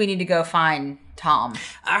 So I think we need to go find Tom.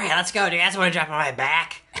 All right, let's go. Do you guys want to jump on my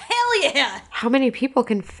back? Hell yeah! How many people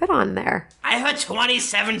can fit on there? I have a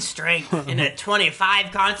 27 strength and a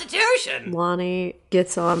 25 constitution. Lonnie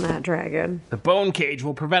gets on that dragon. The bone cage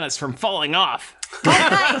will prevent us from falling off.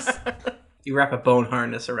 Nice. You wrap a bone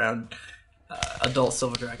harness around adult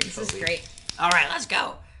silver dragon. This is great. All right, let's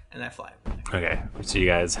go. And I fly. Okay, so you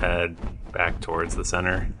guys head back towards the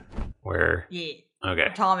center where... Yeah. Okay.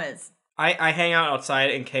 Where Tom is. I hang out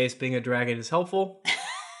outside in case being a dragon is helpful.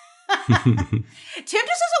 Tim just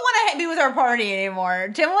doesn't want to be with our party anymore.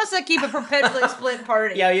 Tim wants to keep a perpetually split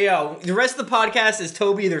party. Yeah. The rest of the podcast is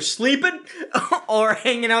Toby either sleeping or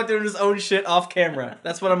hanging out doing his own shit off camera.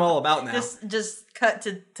 That's what I'm all about now. Just cut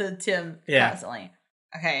to Tim Yeah. constantly.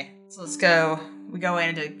 Okay, so let's go. We go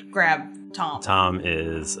in to grab Tom. Tom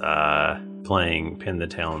is playing Pin the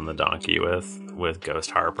Tail on the Donkey with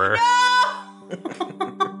Ghost Harper.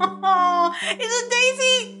 Oh, is it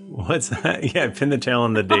Daisy? What's that? Yeah, Pin the Tail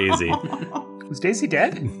on the Daisy. Was Daisy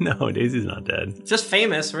dead? No, Daisy's not dead. Just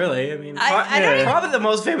famous, really. I mean, I don't even- probably the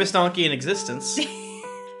most famous donkey in existence.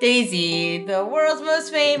 Daisy, the world's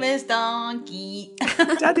most famous donkey.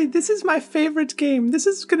 Daddy, this is my favorite game. This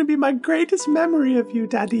is going to be my greatest memory of you,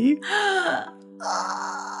 Daddy.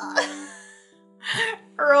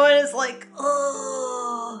 Rowan is like,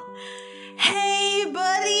 oh, hey,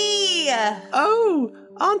 buddy. Oh,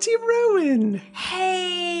 Auntie Rowan.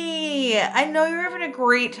 Hey, I know you're having a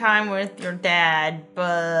great time with your dad,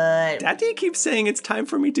 but... Daddy keeps saying it's time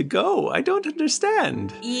for me to go. I don't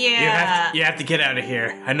understand. Yeah. You have to get out of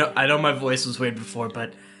here. I know my voice was weird before,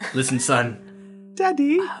 but listen, son.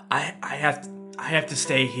 Daddy. I have to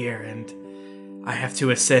stay here, and I have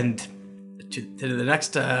to ascend to the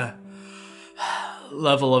next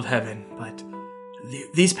level of heaven. But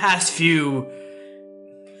these past few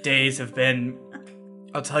days have been,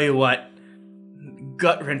 I'll tell you what,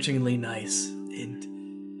 gut-wrenchingly nice.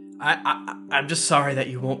 And I'm just sorry that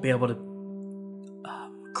you won't be able to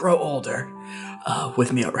grow older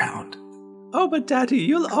with me around. Oh, but Daddy,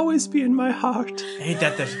 you'll always be in my heart. Ain't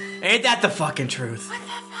that the fucking truth? What the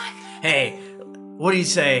fuck? Hey, what do you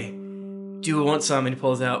say? Do you want some? And he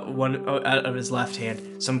pulls out one out of his left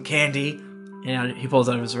hand, some candy, and he pulls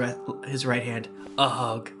out of his right hand a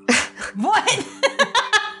hug. What?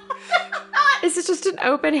 Is it just an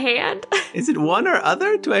open hand? Is it one or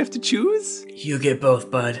other? Do I have to choose? You get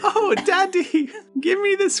both, bud. Oh, Daddy, give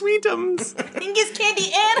me the sweetums. He gets candy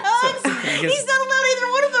and hugs? He's not allowed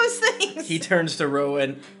either one of those things. He turns to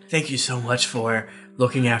Rowan. Thank you so much for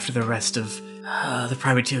looking after the rest of the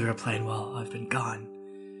Primateria plane while I've been gone.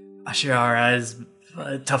 Ashirara is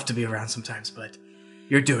tough to be around sometimes, but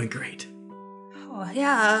you're doing great. Oh,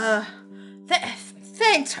 yeah.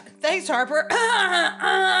 Thanks, Harper.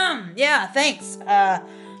 Yeah, thanks.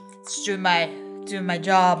 Just doing my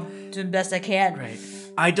job, doing the best I can. Right.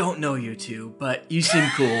 I don't know you two, but you seem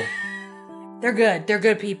cool. They're good. They're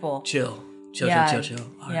good people. Chill. Chill.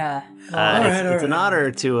 Yeah. It's an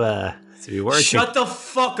honor to be working. Shut the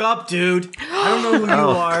fuck up, dude. I don't know who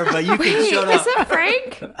you are, but you can shut up. Is it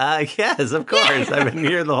Frank? Yes, of course. I've been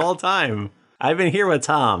here the whole time. I've been here with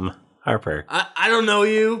Tom Harper. I don't know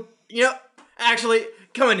you. Actually,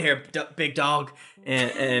 come in here, big dog.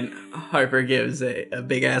 And Harper gives a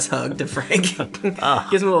big ass hug to Frank.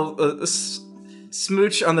 Gives him a little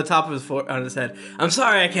smooch on the top of his head. I'm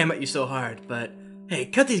sorry I came at you so hard, but hey,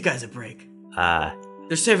 cut these guys a break.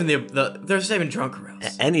 They're saving they're saving drunk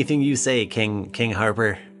roast. Anything you say, King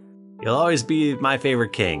Harper. You'll always be my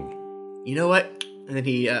favorite king. You know what? And then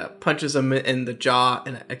he punches him in the jaw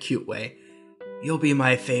in a cute way. you'll be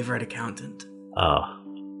my favorite accountant. Oh.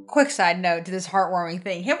 Quick side note to this heartwarming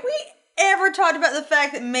thing. Have we ever talked about the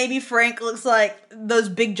fact that maybe Frank looks like those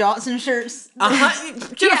Big Johnson shirts?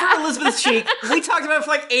 Jennifer Elizabeth Cheek. We talked about it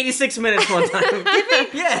for like 86 minutes one time. Did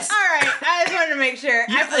we? Yes. All right. I just wanted to make sure.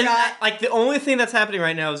 I forgot. Like, the only thing that's happening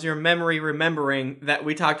right now is your memory remembering that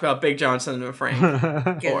we talked about Big Johnson and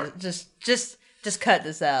Frank. Just cut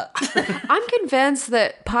this out. I'm convinced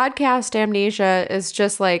that podcast amnesia is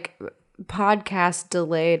just like podcast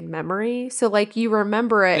delayed memory. So like you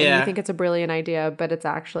remember it and you think it's a brilliant idea, but it's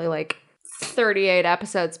actually like 38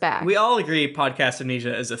 episodes back. We all agree podcast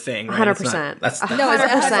amnesia is a thing, right? 100%. That's No, it's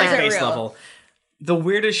like 100% base real. level. The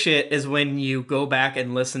weirdest shit is when you go back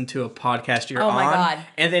and listen to a podcast you're Oh on, my God.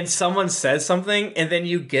 and then someone says something, and then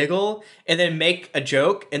you giggle, and then make a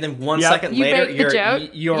joke, and then 1 Yep. second You later, make the joke?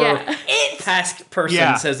 your Yeah. past person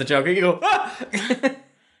Yeah. says the joke, and you go, ah!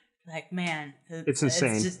 Like, man. It's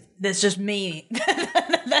insane. That's just me.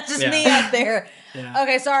 That's just Yeah. me out there. Yeah.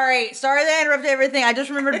 Okay, sorry. Sorry that I interrupted everything. I just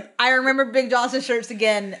remembered. I remember Big Johnson shirts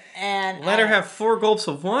again, and Let her have 4 gulps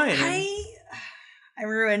of wine. I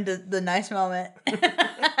ruined the nice moment.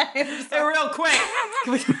 Hey, real quick,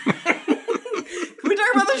 can we talk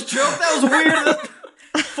about this joke that was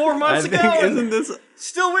weird 4 months ago? Isn't this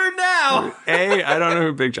Still weird now. A? I don't know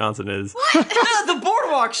who Big Johnson is. No, the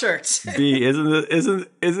boardwalk shirts. B,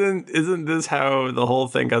 isn't this how the whole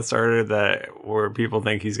thing got started? That where people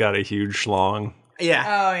think he's got a huge schlong. Yeah.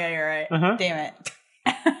 Oh yeah, you're right. Damn it.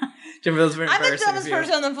 Jim, that was very I'm the embarrassing dumbest of you.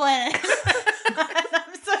 person on the planet.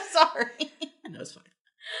 I'm so sorry. No, it's fine.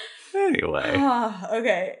 Anyway, Oh,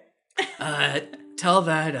 okay. Tell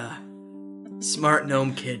that smart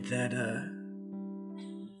gnome kid that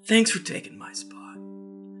thanks for taking my spot.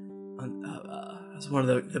 As one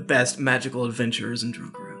of the best magical adventurers in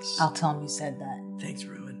Drunkeros. I'll tell him you said that. Thanks,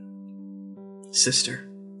 Ruin. Sister.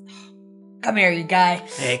 Come here, you guy.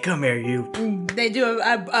 Hey, come here, you. They do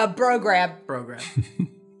a bro grab. Bro grab.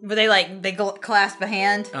 But they clasp a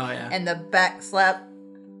hand. Oh, yeah. And the back slap.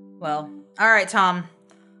 Well, all right, Tom.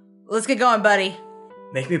 Let's get going, buddy.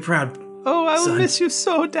 Make me proud. oh, I will Son. miss you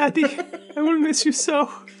so, Daddy. I will miss you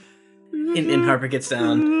so. And Harper gets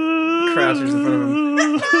down. Krauser's in front of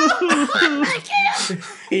him. I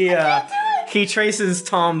can't. He traces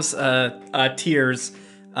Tom's tears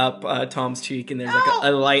up Tom's cheek, and there's like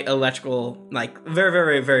a light electrical, like very,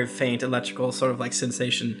 very, very faint electrical sort of like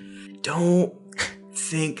sensation. Don't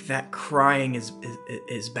think that crying is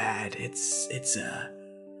bad. It's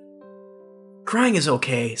crying is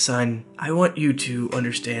okay, son. I want you to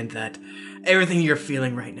understand that everything you're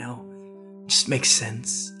feeling right now just makes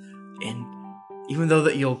sense. And even though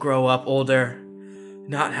that you'll grow up older,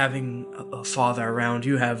 not having a father around,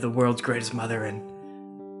 you have the world's greatest mother and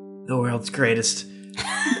the world's greatest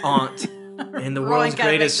aunt and the world's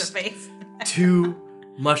greatest 2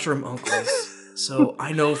 mushroom uncles. So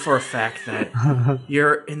I know for a fact that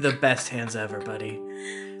you're in the best hands ever, buddy.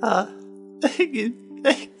 Thank you.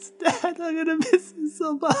 Thanks, Dad. I'm gonna miss you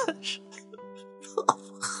so much.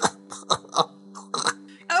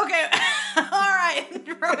 Okay. All right.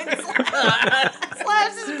 Rowan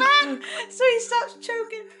slaps his back so he stops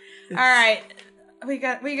choking. All right. We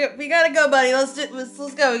gotta go, buddy. Let's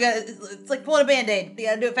go. It's like pulling a Band-Aid. You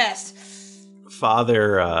gotta do it fast.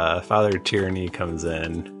 Father Tyranny comes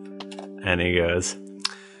in, and he goes,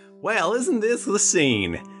 "Well, isn't this the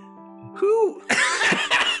scene? Who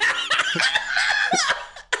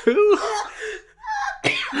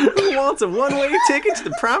wants a one-way ticket to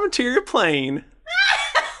the Primateria plane?"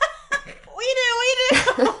 We do.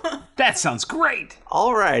 That sounds great.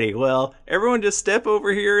 Alrighty, well, everyone just step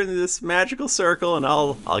over here in this magical circle, and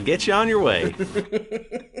I'll get you on your way.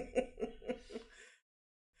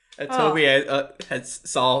 Toby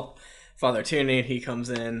saw Father Tyranny, and he comes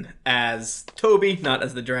in as Toby, not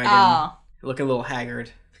as the dragon. Oh. Looking a little haggard,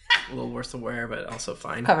 a little worse to wear, but also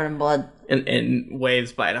fine. Covered in blood. And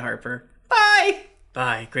waves bye to Harper. Bye!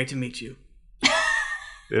 Bye, great to meet you.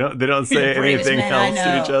 They don't say bravest anything man I else to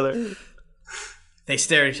know. each other. They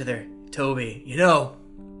stare at each other. Toby, you know,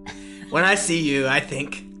 when I see you, I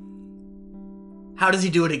think, how does he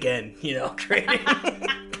do it again? You know, great.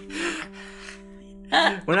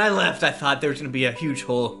 When I left, I thought there was going to be a huge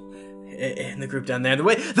hole in the group down there. The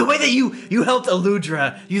way that you helped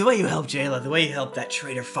Aludra, the way you helped Jayla, the way you helped that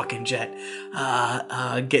traitor fucking Jet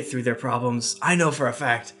get through their problems, I know for a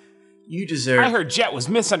fact you deserve. I heard Jet was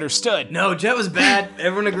misunderstood. No, Jet was bad.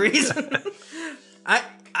 Everyone agrees.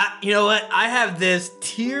 You know what? I have this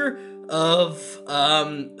tier of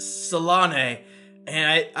Solane,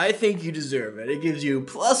 and I think you deserve it. It gives you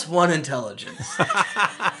 +1 intelligence.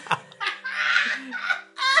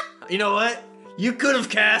 You know what? You could have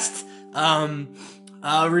cast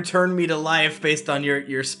returned me to life based on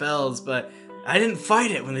your spells, but I didn't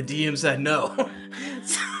fight it when the DM said no.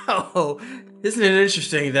 So, isn't it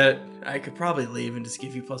interesting that I could probably leave and just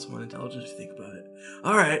give you +1 intelligence if you think about it?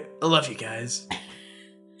 Alright, I love you guys.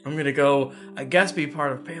 I'm gonna go, I guess, be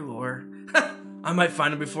part of Paylor. I might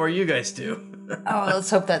find him before you guys do. Oh, let's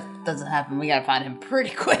hope that doesn't happen. We gotta find him pretty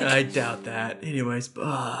quick. I doubt that. Anyways, He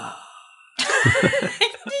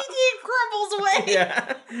crumbles away.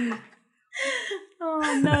 Yeah.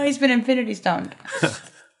 Oh no, he's been Infinity Stoned.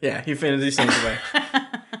 Yeah, he finished these things away.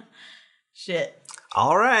 Shit.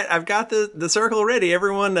 All right, I've got the circle ready.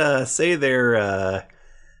 Everyone say their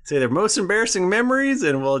most embarrassing memories,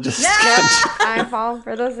 and we'll just... I'm falling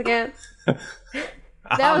for this again.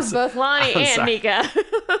 That was both Lonnie and sorry. Nika.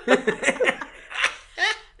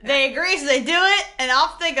 They agree, so they do it, and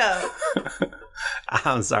off they go.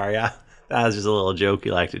 I'm sorry. That was just a little joke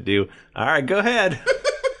you like to do. All right, go ahead.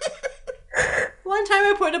 One time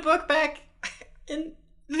I put a book back in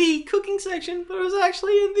the cooking section, but it was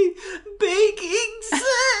actually in the baking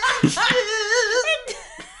section.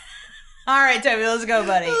 All right, Toby, let's go,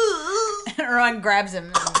 buddy. Ron grabs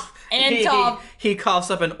him. And Tom. He coughs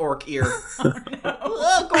up an orc ear.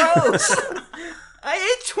 Oh, gross. I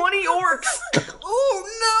ate 20 orcs.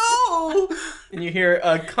 Oh, no. And you hear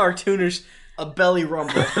a cartoonish belly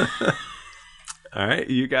rumble. All right,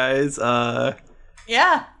 you guys...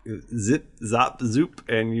 Yeah. Zip, zop, zoop,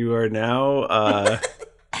 and you are now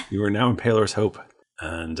in Paylor's Hope.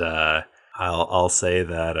 And I'll say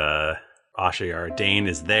that Ashiar Dane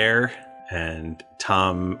is there, and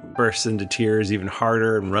Tom bursts into tears even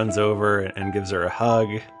harder and runs over and gives her a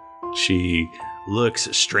hug. She looks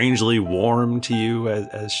strangely warm to you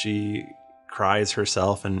as she cries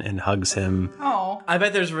herself and hugs him. Oh. I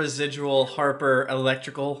bet there's residual Harper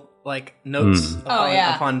electrical notes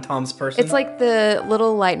upon Tom's person. It's like the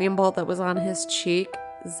little lightning bolt that was on his cheek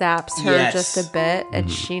zaps her just a bit,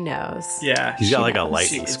 and she knows. Yeah. He's got like a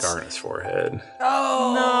lightning scar on his forehead.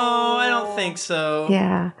 Oh no, I don't think so.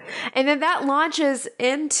 Yeah. And then that launches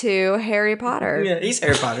into Harry Potter. Yeah, he's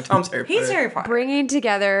Harry Potter. Tom's Harry Potter. He's Harry Potter. Bringing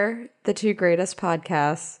together the two greatest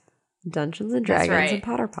podcasts, Dungeons and That's Dragons right. and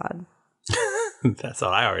Potter Pod. That's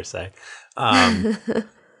what I always say.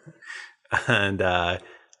 And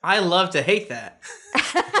I love to hate that.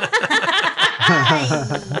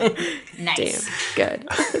 Nice. Damn, good.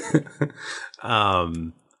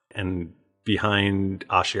 And behind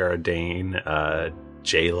Ashiar Dane,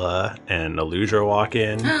 Jayla and Aludra walk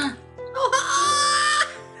in.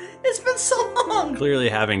 It's been so long. Clearly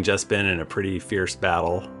having just been in a pretty fierce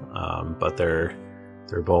battle, but they're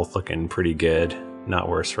both looking pretty good. Not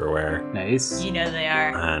worse for wear. Nice. You know they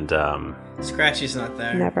are. And Scratchy's not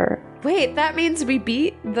there. Never. Wait, that means we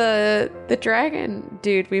beat the dragon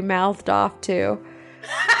dude we mouthed off to.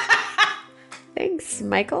 Thanks,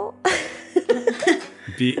 Michael.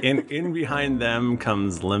 in behind them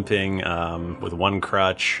comes limping with one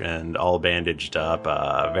crutch and all bandaged up,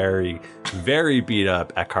 very, very beat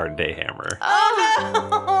up Eckhart Dayhammer. Oh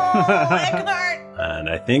no! Eckhart! And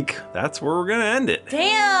I think that's where we're going to end it.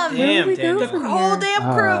 Damn! The whole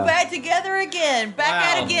damn crew back together again.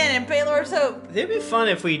 Back at it again in Paylor's Hope. It'd be fun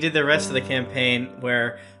if we did the rest of the campaign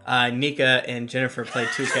where Nika and Jennifer played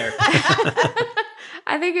two characters.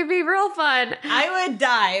 I think it'd be real fun. I would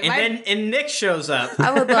die. And Nick shows up.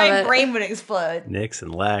 I would love My it. brain would explode. Nix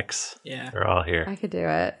and Lex. Yeah. They're all here. I could do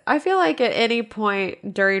it. I feel like at any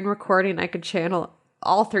point during recording, I could channel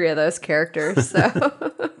all three of those characters. So,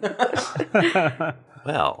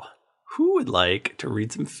 Well, who would like to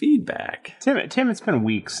read some feedback? Tim, it's been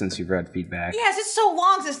weeks since you've read feedback. Yes, it's so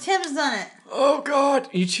long since Tim's done it. Oh God!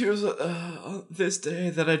 You choose this day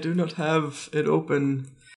that I do not have it open.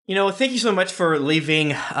 You know, thank you so much for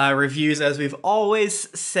leaving reviews. As we've always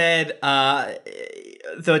said,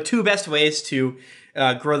 the two best ways to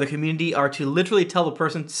grow the community are to literally tell the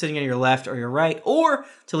person sitting on your left or your right, or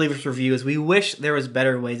to leave us reviews. We wish there was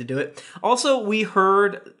better ways to do it. Also, we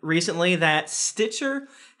heard recently that Stitcher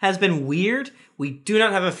has been weird. We do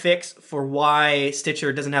not have a fix for why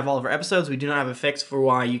Stitcher doesn't have all of our episodes. We do not have a fix for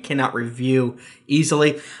why you cannot review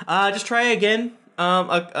easily. Just try again.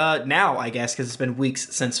 Now, I guess, because it's been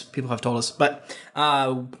weeks since people have told us, but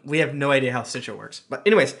we have no idea how Stitcher works. But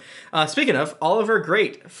anyways, speaking of, Oliver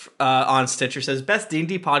Great on Stitcher says, best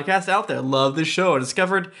D&D podcast out there. Love this show. I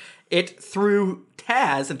discovered it through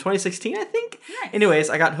Taz in 2016, I think. Nice. Anyways,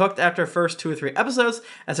 I got hooked after the first 2 or 3 episodes.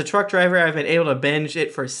 As a truck driver, I've been able to binge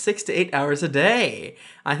it for 6 to 8 hours a day.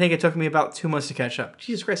 I think it took me about 2 months to catch up.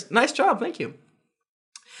 Jesus Christ. Nice job. Thank you.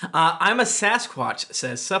 I'm a Sasquatch,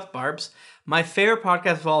 says Sup Barbs. My favorite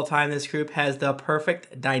podcast of all time, this group has the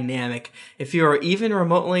perfect dynamic. If you are even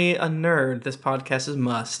remotely a nerd, this podcast is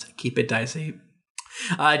must. Keep it dicey.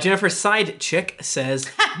 Jennifer Side Chick says,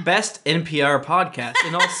 best NPR podcast.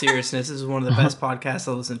 In all seriousness, this is one of the best podcasts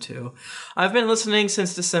I listen to. I've been listening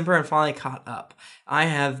since December and finally caught up. I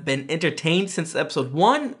have been entertained since episode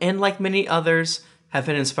 1, and like many others, have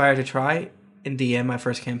been inspired to try and DM my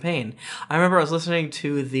first campaign. I remember I was listening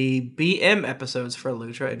to the BM episodes for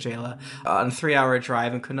Lutra and Jayla on a 3-hour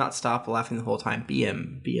drive and could not stop laughing the whole time.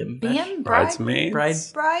 BM?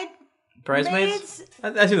 Bridesmaids? Bridesmaids?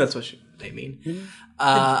 I think that's what they mean.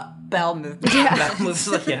 Bell movement. Yeah.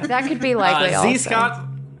 Yeah. That could be likely also.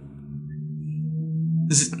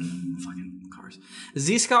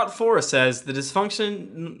 Z Scott Forrest says, the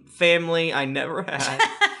dysfunction family I never had.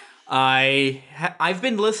 I've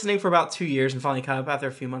been listening for about 2 years and finally caught up after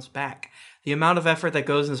a few months back. The amount of effort that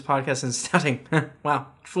goes in this podcast is astounding. Wow,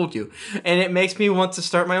 fooled you. And it makes me want to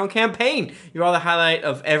start my own campaign. You are the highlight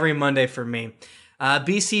of every Monday for me.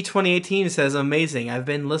 BC 2018 says, amazing. I've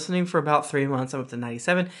been listening for about 3 months. I'm up to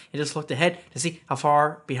 97 and just looked ahead to see how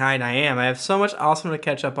far behind I am. I have so much awesome to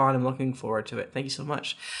catch up on. I'm looking forward to it. Thank you so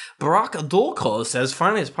much. Barack Dulko says,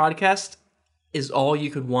 finally, this podcast is all you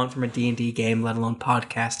could want from a D&D game, let alone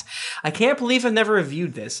podcast. I can't believe I've never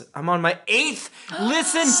reviewed this. I'm on my 8th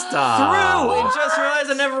listen through and just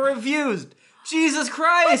realized I never reviewed. Jesus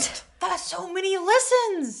Christ. That's so many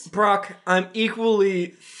listens. Brock, I'm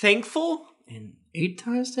equally thankful and 8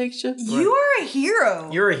 times takes you. You are a hero.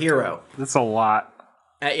 You're a hero. That's a lot.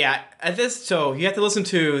 So you have to listen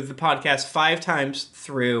to the podcast 5 times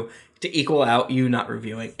through to equal out you not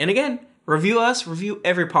reviewing. And again, review us, review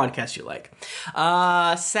every podcast you like.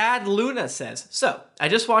 Sad Luna says, so, I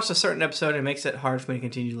just watched a certain episode and it makes it hard for me to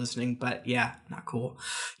continue listening, but yeah, not cool.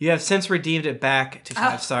 You have since redeemed it back to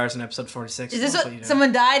 5 stars in episode 46. Is this what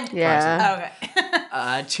someone died? Yeah. Oh,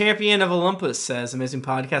 okay. Champion of Olympus says, amazing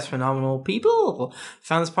podcast, phenomenal people.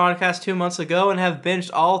 Found this podcast 2 months ago and have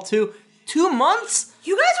binged all 2 months?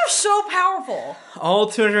 You guys are so powerful. All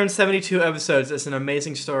 272 episodes. It's an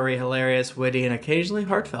amazing story, hilarious, witty, and occasionally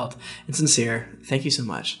heartfelt and sincere. Thank you so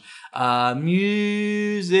much.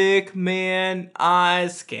 Music Man I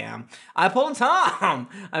Scam. I pulled Tom.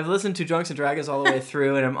 I've listened to Drunks and Dragons all the way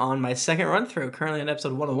through, and I'm on my second run through, currently on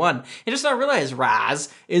episode 101. And just not realize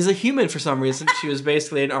Raz is a human for some reason. She was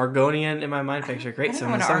basically an Argonian in my mind picture. Great. I don't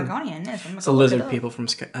know what an Argonian is. It's a lizard people from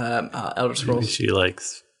Elder Scrolls. Maybe she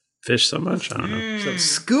likes fish so much? I don't know. So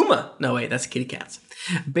skooma. No, wait, that's kitty cats.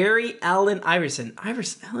 Barry Allen Iverson.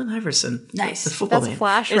 Allen Iverson. Nice. The football That's man.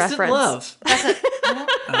 Flash Instant reference. love.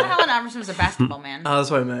 Allen Iverson was a basketball man. Oh,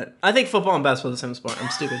 that's what I meant. I think football and basketball are the same sport. I'm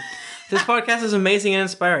stupid. This podcast is amazing and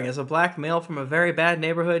inspiring. As a black male from a very bad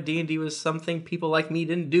neighborhood, D&D was something people like me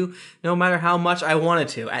didn't do no matter how much I wanted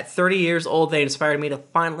to. At 30 years old, they inspired me to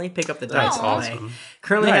finally pick up the dice. That's awesome.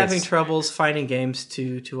 Currently Nice. having troubles finding games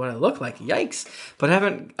to what I look like. Yikes. But I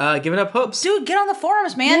haven't given up hopes. Dude, get on the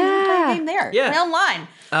forums, man. Yeah. Play a game there. Yeah. Play online.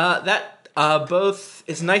 That both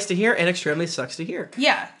is nice to hear and extremely sucks to hear.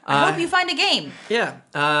 Yeah. I hope you find a game.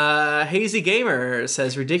 Yeah. Hazy Gamer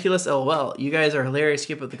says, ridiculous LOL. You guys are hilarious.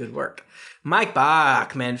 Keep up the good work. Mike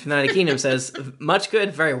Bachman from the United Kingdom says, much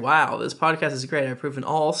good, very wow. This podcast is great. I approve in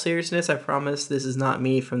all seriousness. I promise this is not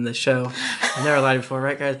me from the show. I never lied before,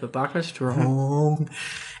 right, guys? But Bachman's strong.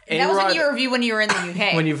 That was in your review when you were in the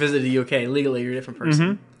UK. When you visited the UK. Legally, you're a different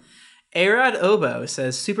person. Arad Obo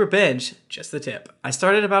says, super binge, just the tip. I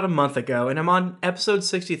started about a month ago, and I'm on episode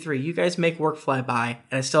 63. You guys make work fly by,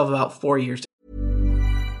 and I still have about 4 years to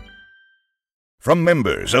From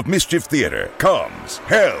members of Mischief Theater comes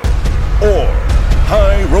Hell or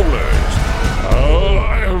High Rollers.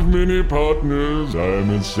 I have many partners. I'm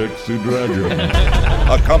a sexy dragon.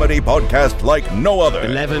 A comedy podcast like no other.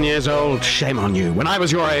 11 years old, shame on you. When I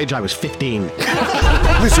was your age, I was 15.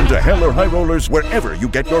 Listen to Hell or High Rollers wherever you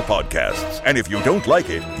get your podcasts. And if you don't like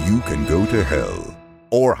it, you can go to hell.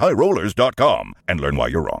 Or highrollers.com and learn why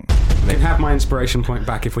you're wrong. They can have my inspiration point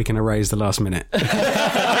back if we can erase the last minute.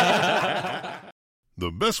 The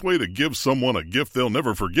best way to give someone a gift they'll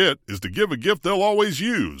never forget is to give a gift they'll always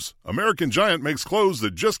use. American Giant makes clothes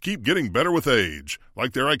that just keep getting better with age,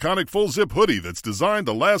 like their iconic full-zip hoodie that's designed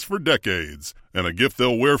to last for decades. And a gift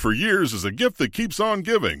they'll wear for years is a gift that keeps on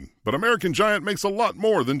giving. But American Giant makes a lot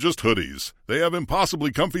more than just hoodies. They have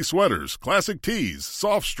impossibly comfy sweaters, classic tees,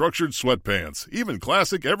 soft structured sweatpants, even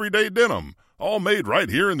classic everyday denim. All made right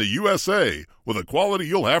here in the USA, with a quality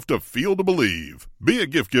you'll have to feel to believe. Be a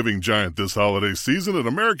gift-giving giant this holiday season at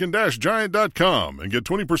American-Giant.com and get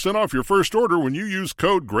 20% off your first order when you use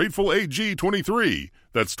code GratefulAG23.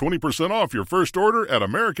 That's 20% off your first order at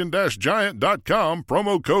American-Giant.com,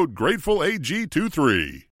 promo code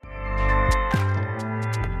GratefulAG23.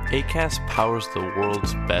 Acast powers the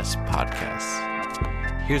world's best podcasts.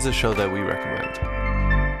 Here's a show that we recommend.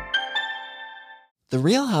 The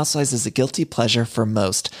Real Housewives is a guilty pleasure for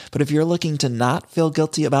most, but if you're looking to not feel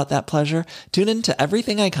guilty about that pleasure, tune in to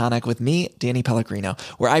Everything Iconic with me, Danny Pellegrino,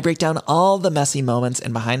 where I break down all the messy moments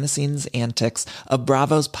and behind-the-scenes antics of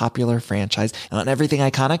Bravo's popular franchise. And on Everything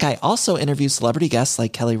Iconic, I also interview celebrity guests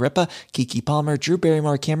like Kelly Ripa, Keke Palmer, Drew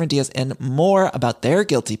Barrymore, Cameron Diaz, and more about their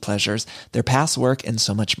guilty pleasures, their past work, and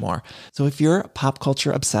so much more. So if you're pop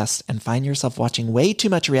culture obsessed and find yourself watching way too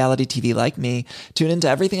much reality TV like me, tune into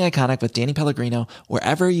Everything Iconic with Danny Pellegrino,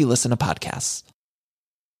 wherever you listen to podcasts.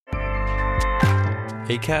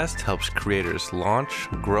 Acast helps creators launch,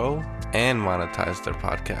 grow, and monetize their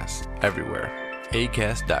podcasts everywhere.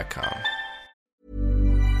 Acast.com.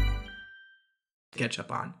 Catch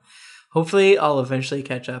up on. Hopefully, I'll eventually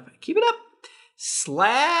catch up. Keep it up.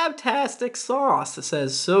 Slabtastic sauce that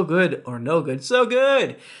says so good or no good. So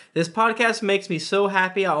good. This podcast makes me so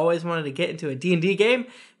happy. I always wanted to get into a D&D game,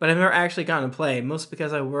 but I've never actually gotten to play, mostly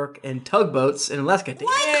because I work in tugboats in Alaska.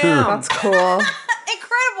 Damn. That's cool.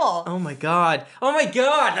 Incredible. Oh my god.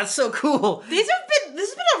 That's so cool. This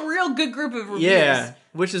has been a real good group of reviews. Yeah,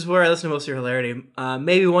 which is where I listen to most of your hilarity.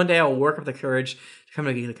 Maybe one day I'll work up the courage to come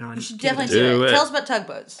to GeeklyCon. You should definitely do it. Tell us about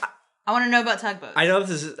tugboats. I want to know about tugboats. I know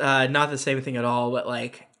this is not the same thing at all, but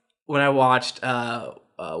like when I watched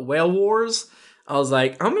Whale Wars, I was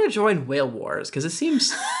like, I'm going to join Whale Wars because it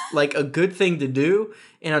seems like a good thing to do.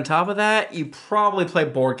 And on top of that, you probably play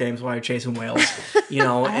board games while you're chasing whales. You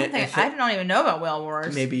know, I don't even know about Whale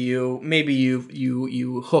Wars. Maybe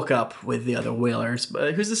you hook up with the other whalers,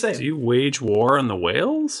 but who's to say? Do you wage war on the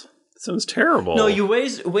whales? That sounds terrible. No, you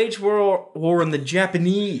wage war on the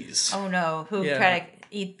Japanese. Oh no, who try to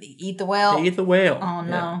eat the whale? They eat the whale. Oh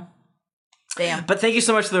no. Yeah. Damn. But thank you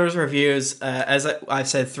so much for those reviews. As I've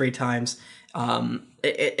said 3 times,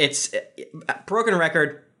 it's broken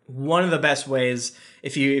record. One of the best ways,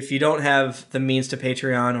 if you don't have the means to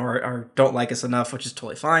Patreon or don't like us enough, which is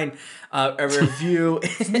totally fine, a review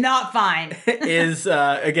not fine is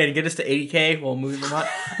again, get us to 80K. We'll move them up.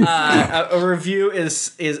 A review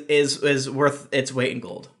is worth its weight in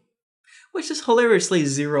gold, which is hilariously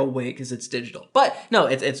 0 weight because it's digital. But no,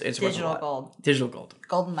 it's digital gold. Digital gold.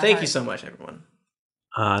 Gold in my Thank heart. you so much, everyone.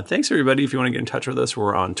 Thanks, everybody. If you want to get in touch with us,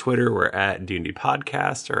 we're on Twitter. We're at D&D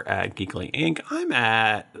Podcast or at Geekly Inc. I'm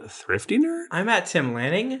at Thrifty Nerd. I'm at Tim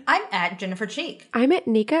Lanning. I'm at Jennifer Cheek. I'm at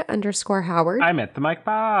Nika_Howard. I'm at the Mike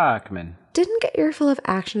Bachman. Didn't get your fill of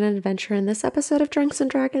action and adventure in this episode of Drunks and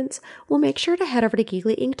Dragons? Well, make sure to head over to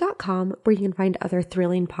geeklyinc.com where you can find other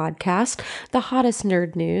thrilling podcasts, the hottest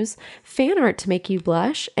nerd news, fan art to make you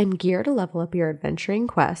blush, and gear to level up your adventuring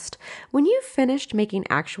quest. When you've finished making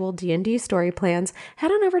actual D&D story plans,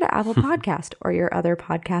 head on over to Apple Podcast or your other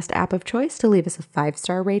podcast app of choice to leave us a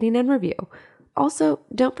 5-star rating and review. Also,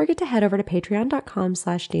 don't forget to head over to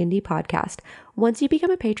patreon.com/D&D podcast. Once you become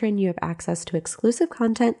a patron, you have access to exclusive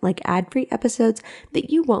content like ad-free episodes that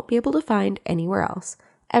you won't be able to find anywhere else.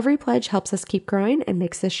 Every pledge helps us keep growing and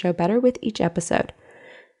makes this show better with each episode.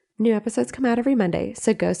 New episodes come out every Monday,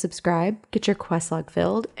 so go subscribe, get your quest log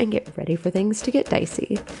filled, and get ready for things to get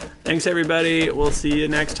dicey. Thanks, everybody. We'll see you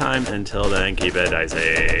next time. Until then, keep it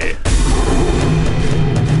dicey.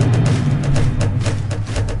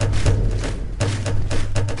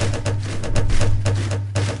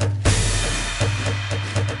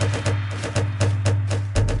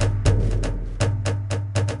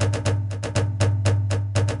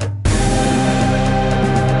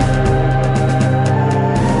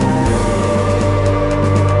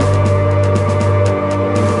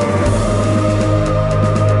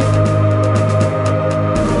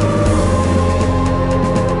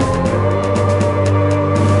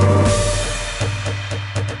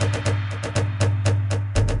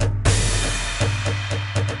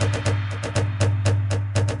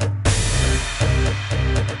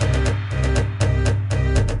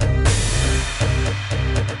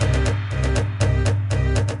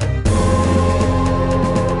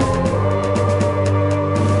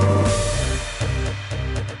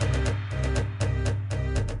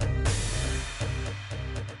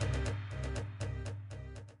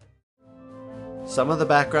 Some of the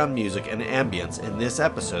background music and ambience in this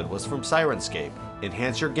episode was from Syrinscape.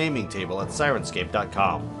 Enhance your gaming table at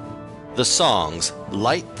Syrinscape.com. The songs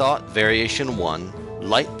Light Thought Variation 1,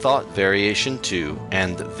 Light Thought Variation 2,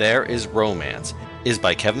 and There Is Romance is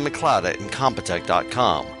by Kevin McLeod at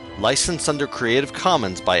Incompetech.com. Licensed under Creative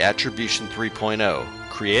Commons by Attribution 3.0.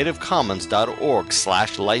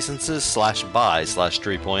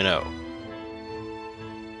 CreativeCommons.org/licenses/by/3.0.